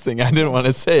about? was thinking. I didn't want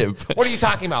to say it, but What are you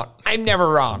talking about? I'm never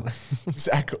wrong.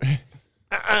 Exactly.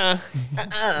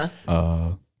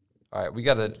 All right, we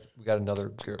got another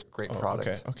great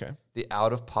product. Okay. The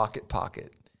out-of-pocket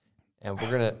pocket. And we're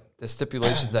going to, the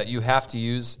stipulations that you have to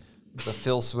use the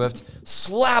Phil Swift,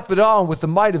 slap it on with the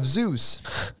might of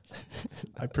Zeus.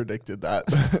 I predicted that.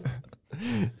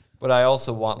 But I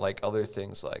also want like other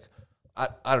things like, I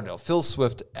don't know, Phil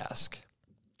Swift-esque.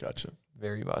 Gotcha.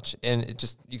 Very much. And it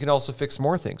just, you can also fix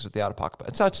more things with the out-of-pocket pocket.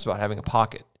 It's not just about having a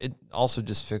pocket. It also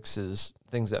just fixes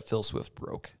things that Phil Swift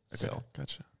broke. Okay. So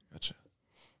Gotcha.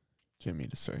 Do you want me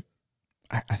to start?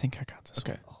 I think I got this.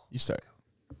 Okay. You start.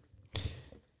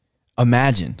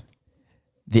 Imagine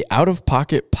the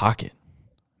out-of-pocket pocket.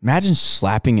 Imagine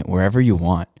slapping it wherever you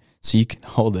want so you can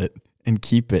hold it and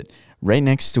keep it right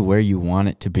next to where you want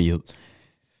it to be.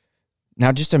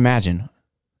 Now just imagine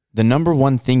the number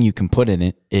one thing you can put in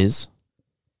it is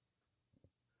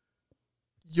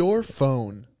Your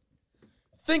phone.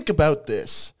 Think about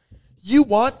this. You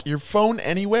want your phone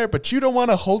anywhere, but you don't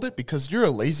want to hold it because you're a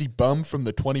lazy bum from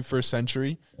the 21st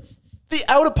century. The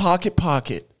out-of-pocket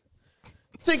pocket.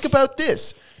 Think about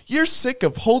this. You're sick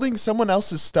of holding someone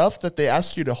else's stuff that they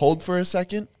asked you to hold for a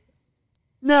second.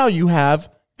 Now you have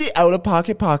the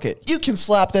out-of-pocket pocket. You can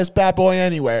slap this bad boy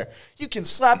anywhere. You can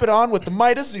slap it on with the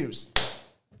might of Zeus.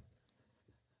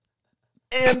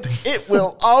 And it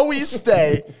will always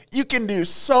stay. You can do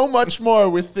so much more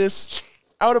with this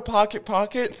out-of-pocket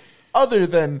pocket other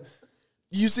than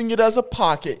using it as a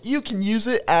pocket. You can use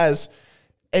it as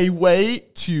a way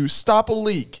to stop a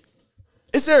leak.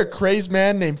 Is there a crazed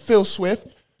man named Phil Swift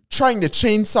trying to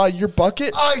chainsaw your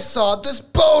bucket? I sawed this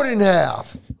boat in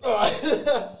half.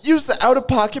 Use the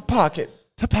out-of-pocket pocket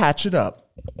to patch it up.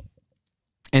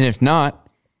 And if not,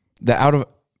 the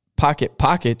out-of-pocket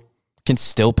pocket can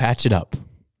still patch it up.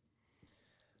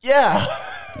 Yeah.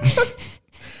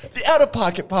 The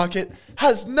out-of-pocket pocket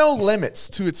has no limits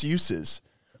to its uses.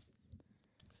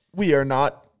 We are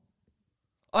not.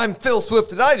 I'm Phil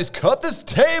Swift, and I just cut this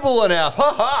table in half.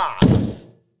 Ha ha!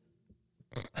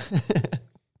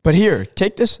 But here,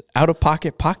 take this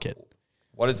out-of-pocket pocket.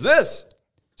 What is this?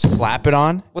 Slap it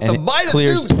on, With and the it might of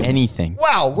clears Zeus. anything.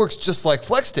 Wow, works just like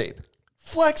flex tape.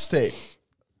 Flex tape.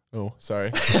 Oh,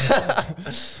 sorry.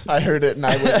 I heard it and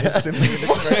I went instantly into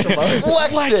commercial mode.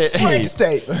 Flex tape. Flex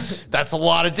tape. That's a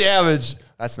lot of damage.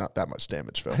 That's not that much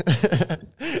damage, Phil.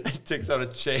 He takes out a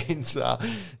chainsaw,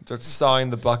 starts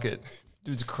sawing the bucket.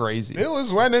 Dude's crazy. Phil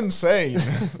is went insane.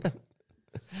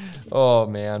 Oh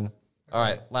man. All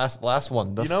right, last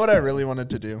one. You know what I really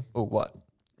wanted to do? Oh, what?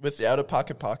 With the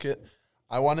out-of-pocket pocket,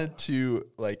 I wanted to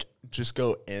like just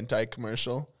go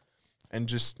anti-commercial and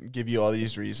just give you all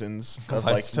these reasons of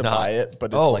like Let's to not. buy it, but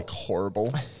it's Oh. like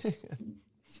horrible.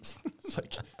 It's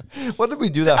like What did we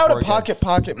do that Out for of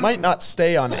pocket might not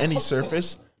stay on any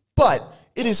surface, but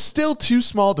it is still too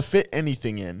small to fit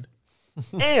anything in.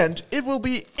 And it will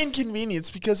be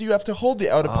inconvenienced because you have to hold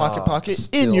the out of pocket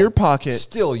in your pocket.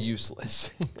 Still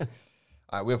useless.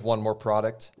 All right, we have one more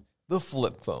product. The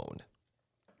flip phone.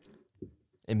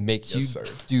 It makes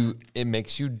It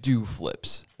makes you do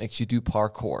flips. Makes you do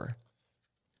parkour.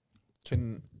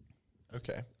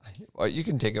 Okay. Well, you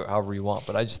can take it however you want,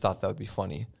 but I just thought that would be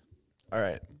funny. All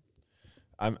right.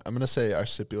 I'm gonna say our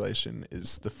stipulation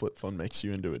is the flip phone makes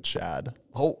you into a Chad.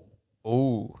 Oh.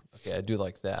 Okay, I do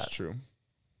like that. That's true.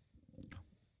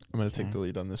 I'm gonna take the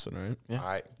lead on this one, all right? Yeah. All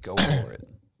right, go for it.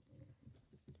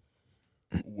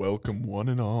 Welcome, one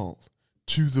and all,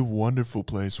 to the wonderful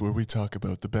place where we talk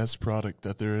about the best product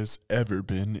that there has ever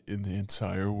been in the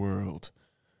entire world.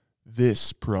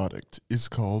 This product is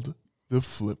called the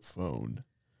flip phone.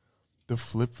 The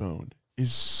flip phone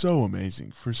is so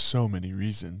amazing for so many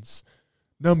reasons.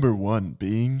 Number one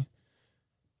being,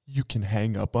 you can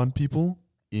hang up on people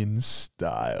in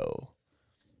style.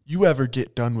 You ever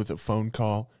get done with a phone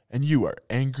call and you are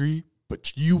angry,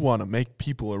 but you want to make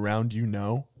people around you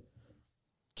know?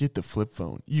 Get the flip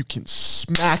phone. You can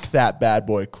smack that bad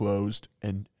boy closed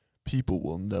and people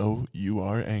will know you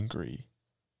are angry.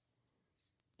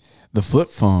 The flip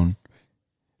phone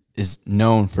is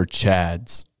known for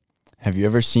Chads. Have you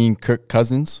ever seen Kirk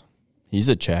Cousins? He's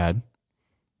a Chad.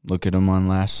 Look at him on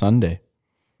last Sunday.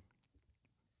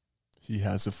 He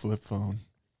has a flip phone.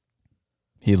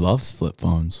 He loves flip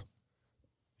phones.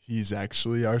 He's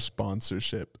actually our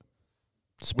sponsorship.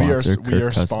 Sponsor we are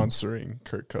Kirk Cousins. sponsoring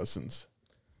Kirk Cousins.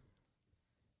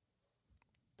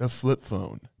 The flip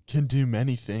phone can do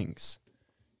many things.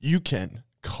 You can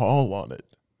call on it.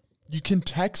 You can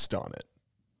text on it.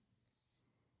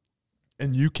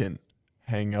 And you can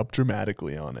hang up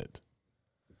dramatically on it.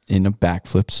 In a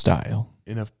backflip style.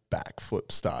 In a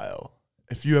backflip style.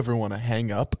 If you ever want to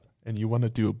hang up and you want to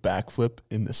do a backflip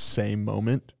in the same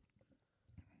moment,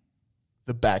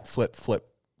 the backflip flip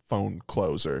phone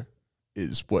closer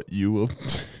is what you will.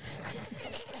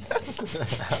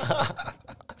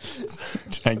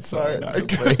 Sorry, I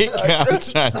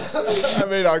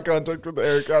made eye contact with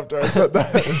Erik after I said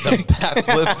that. The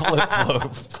backflip flip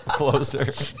closer.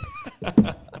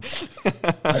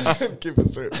 I couldn't keep a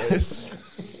straight face.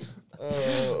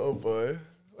 Oh boy.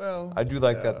 Well, I do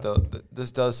like that though.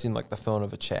 This does seem like the phone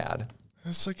of a Chad.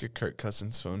 It's like a Kirk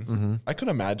Cousins phone. Mm-hmm. I could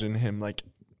imagine him like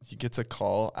he gets a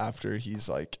call after he's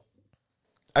like.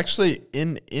 Actually,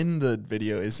 in the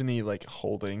video, isn't he like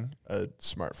holding a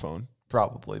smartphone?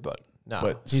 Probably, but no.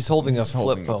 But he's holding a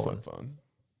flip A phone. flip phone.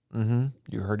 Mm-hmm.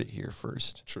 You heard it here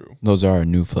first. True. Those are our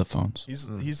new flip phones.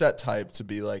 He's that type to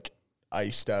be like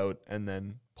iced out and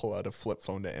then pull out a flip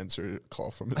phone to answer a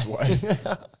call from his wife.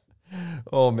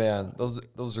 Oh man,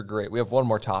 those are great. We have one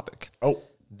more topic. Oh,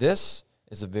 This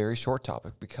is a very short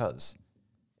topic because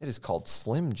it is called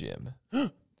Slim Jim.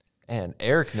 And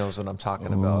Erik knows what I'm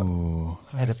talking about. Ooh.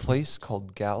 At a place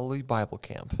called Galilee Bible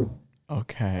Camp,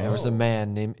 Okay. there was a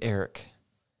man named Erik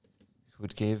who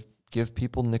would give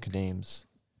people nicknames.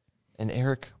 And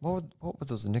Erik, what were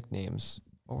those nicknames?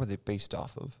 What were they based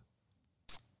off of?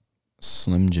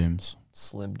 Slim Jims.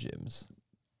 Slim Jims.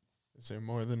 is there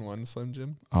more than one Slim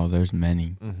Jim? Oh, there's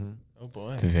many. Mm-hmm. Oh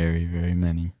boy, Very, very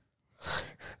many.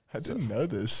 I didn't know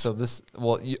this. So this,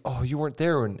 well, you weren't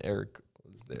there when Erik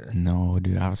was there. No,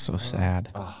 dude, I was so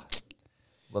sad.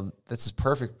 Well, this is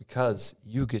perfect because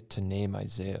you get to name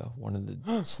Isaiah one of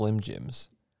the Slim Jims.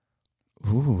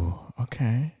 Ooh,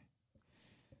 okay.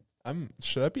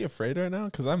 Should I be afraid right now?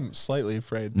 Because I'm slightly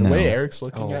afraid. The No. way Eric's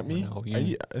looking Oh, at me, no,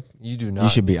 you You do not. You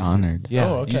should be honored. Yeah,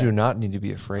 Oh, okay. you do not need to be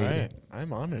all afraid. right,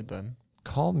 I'm honored then.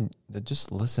 Calm.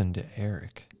 Just listen to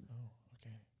Erik.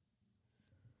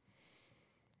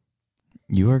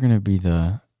 You are going to be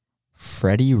the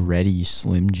Freddy Ready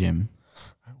Slim Jim.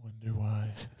 I wonder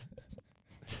why.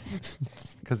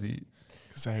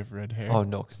 Because I have red hair. Oh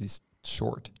no, because he's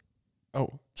short. Oh,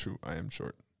 true. I am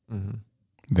short. Mm-hmm.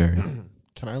 Very.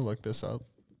 Can I look this up?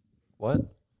 What?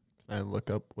 Can I look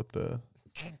up what the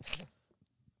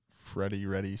Freddy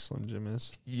Ready Slim Jim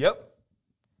is? Yep.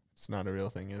 It's not a real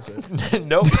thing, is it?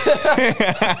 Nope.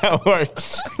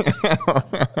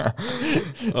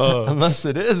 Unless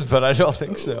it is, but I don't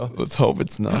think so. Let's hope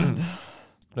it's not.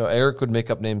 No, Erik would make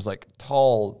up names like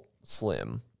Tall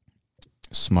Slim,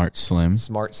 Smart Slim.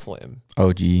 Smart Slim.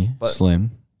 OG But-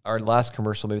 Slim. Our last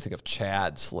commercial made me think of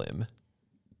Chad Slim.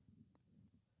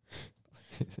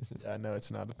 Yeah, no, it's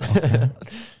not a thing.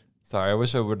 Sorry, I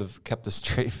wish I would have kept a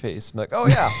straight face. I'm like, oh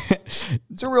yeah,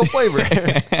 it's a real flavor.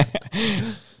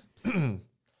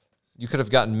 you could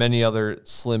have gotten many other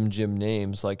Slim Jim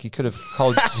names. Like he could have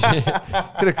called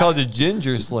you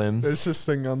Ginger Slim. There's this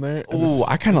thing on there. Oh,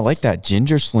 I kind of like that.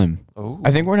 Ginger Slim. Oh, I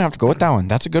think we're going to have to go with that one.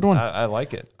 That's a good one. I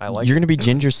like it. I like You're going to be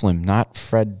Ginger Slim, not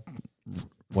Fred,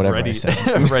 whatever I said.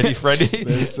 Freddy.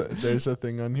 There's a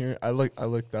thing on here. I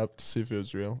looked up to see if it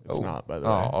was real. It's not, by the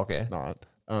way. Oh, okay. It's not.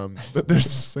 But there's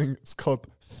this thing. It's called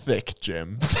Thick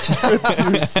Jim. With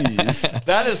 2 C's.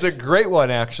 That is a great one,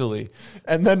 actually.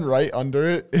 And then right under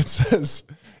it, it says,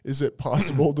 "Is it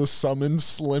possible to summon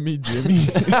Slimmy Jimmy?"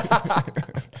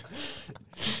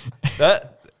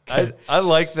 I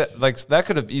like that. Like that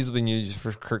could have easily been used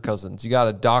for Kirk Cousins. You got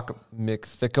a Doc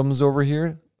McThickums over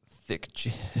here. Thick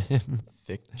Jim.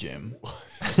 Thick Jim.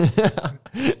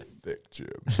 Thick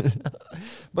Jim.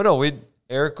 But no,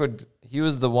 Eric he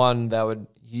was the one that would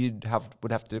have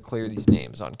to declare these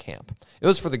names on camp. It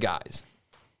was for the guys.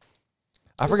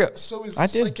 I forget. So is I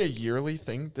this did. like a yearly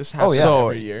thing? This happens So,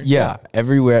 every year? Yeah,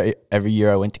 every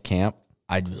year I went to camp,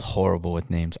 I was horrible with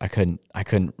names. I couldn't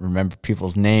remember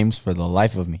people's names for the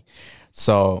life of me.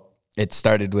 So it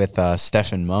started with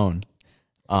Stefan Moan.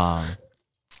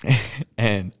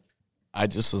 And I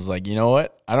just was like, you know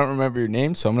what? I don't remember your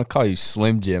name, so I'm going to call you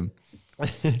Slim Jim.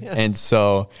 And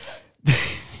so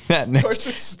that Of next, course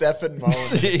it's Stefan Moan.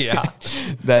 Yeah.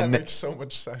 That makes so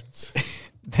much sense.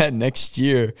 that next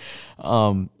year,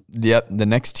 the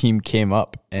next team came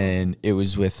up, and it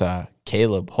was with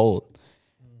Caleb Holt.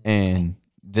 And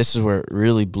this is where it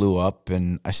really blew up,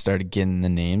 and I started getting the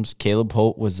names. Caleb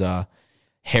Holt was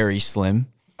Harry Slim.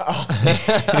 Oh,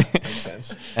 makes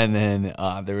sense. And then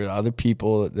there were other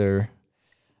people there.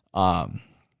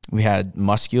 We had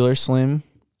Muscular Slim.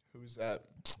 Who's that?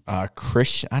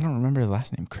 Christian. I don't remember the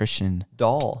last name. Christian.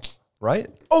 Doll, right?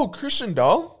 Oh, Christian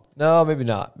Dahl? No, maybe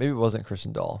not. Maybe it wasn't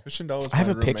Christian Doll. Christian Dahl was I have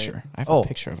my a roommate. picture. I have Oh. a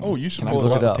picture of him. Oh, you should Can I pull it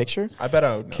look up. a picture? I bet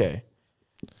I would know. Okay.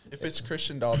 If it's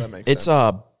Christian Dahl, that makes It's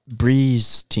sense.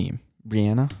 Bree's team.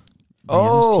 Brianna's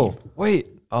Oh, team. wait.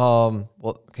 Well,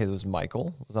 okay, there was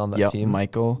Michael was on that Yep, team.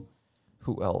 Michael.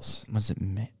 Who else? Was it?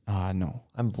 No.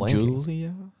 I'm blanking.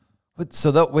 Julia?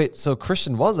 So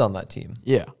Christian was on that team.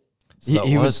 Yeah. So that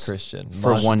He was was Christian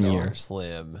for 1 Muscular year.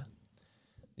 Slim.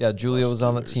 Yeah, Julia was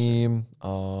on the Muscular team.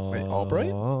 Wait,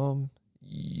 Albright?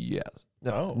 Yes.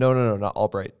 Oh. No, not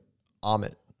Albright.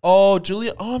 Amit. Oh,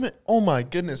 Julia Ahmed. Oh, my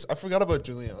goodness. I forgot about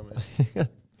Julia Ahmed.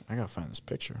 I gotta find this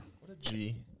picture. What a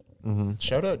G.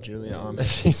 Shout out Julia Ahmed.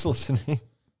 He's listening.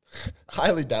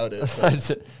 Highly doubt it. but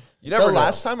You never the know.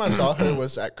 last time I saw her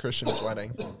was at Christian's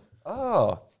wedding.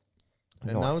 Oh. And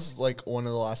that was like one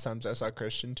of the last times I saw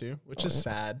Christian too, which is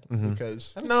sad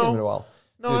because I haven't seen him in a while.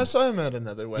 no, I saw him at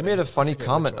another He wedding. made a funny I forget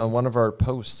comment which on one. one of our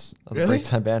posts on the Really? Break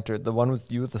Time Banter. The one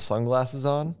with you with the sunglasses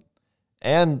on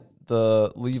and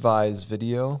the Levi's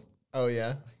video, Oh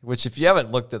yeah, which if you haven't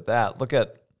looked at that, look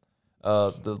at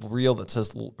the reel that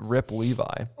says Rip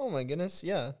Levi. oh my goodness,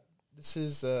 yeah. This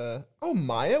is oh,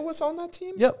 Maya was on that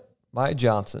team. Yep. Maya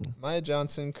Johnson. Maya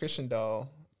Johnson, Christian Dahl,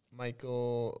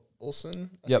 Michael Olson,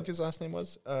 I Yep. think his last name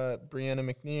was, Brianna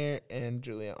McNear, and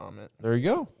Julia Ahmed. There you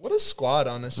go. What a squad,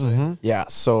 honestly. Yeah,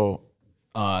 so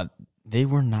they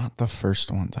were not the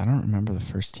first ones. I don't remember the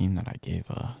first team that I gave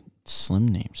Slim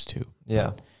names to.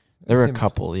 Yeah. There were a Seemed-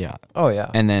 couple, yeah. Oh,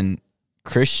 yeah. And then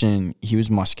Christian, he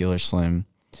was Muscular Slim.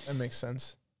 That makes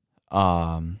sense.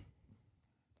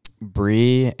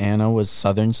 Bree Anna was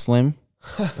Southern Slim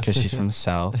because she's from the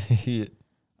South.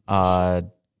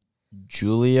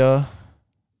 Julia,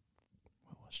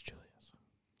 what was Julia's?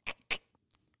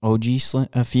 OG Slim,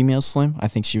 female Slim. I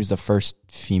think she was the first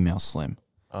female Slim.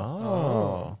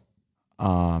 Oh.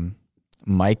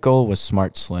 Michael was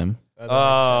Smart Slim. That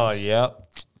Oh, makes sense. yep.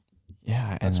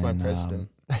 Yeah, That's and my then, president.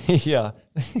 Yeah.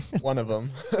 One of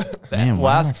them. Man,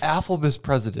 why am Last Alphabet's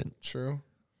president. True.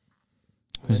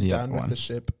 Who's Went the down other with one? the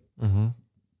ship?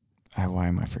 Why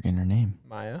am I forgetting her name?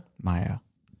 Maya. Maya.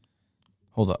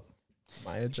 Hold up.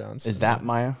 Maya Johnson. Is that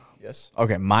Maya? Yes.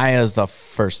 Okay, Maya is the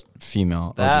first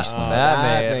female That, OG Slim.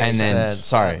 that makes makes And then, sense.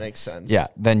 sorry. That makes sense. Yeah,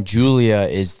 then Julia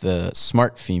is the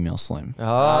smart female Slim.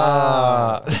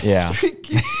 Ah. Yeah.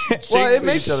 Well, it Jinxing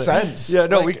makes each other. sense. Yeah,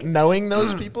 no, Like, knowing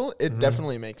those people, it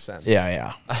definitely makes sense. Yeah,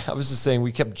 yeah. I was just saying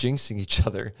we kept jinxing each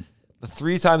other. The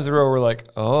 3 times in a row, we're like,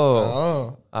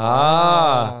 Oh.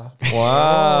 wow.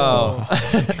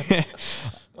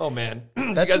 Oh, man.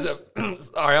 That You guys have,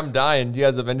 sorry, I'm dying. Do you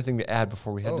guys have anything to add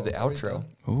before we head to the are we outro? done?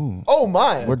 Ooh. Oh,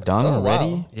 my. We're done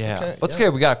already? Wow. Yeah. Okay, That's yeah. okay.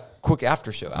 We got a quick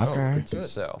after show afterwards. good.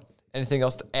 So, anything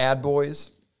else to add, boys?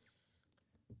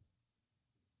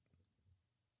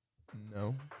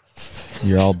 No.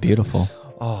 You're all beautiful.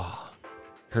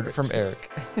 Heard it from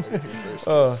Erik.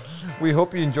 First, We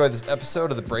hope you enjoyed this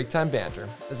episode of the Break Time Banter.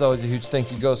 As always, a huge thank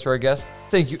you goes to our guest.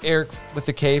 Thank you, Erik with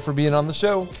the K, for being on the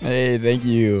show. Hey, thank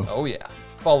you. Oh, yeah.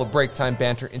 Follow Break Time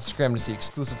Banter Instagram to see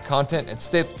exclusive content and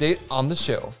stay up to date on the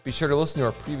show. Be sure to listen to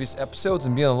our previous episodes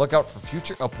and be on the lookout for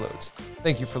future uploads.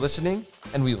 Thank you for listening,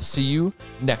 and we will see you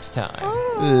next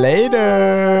time.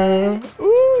 Later. Ooh.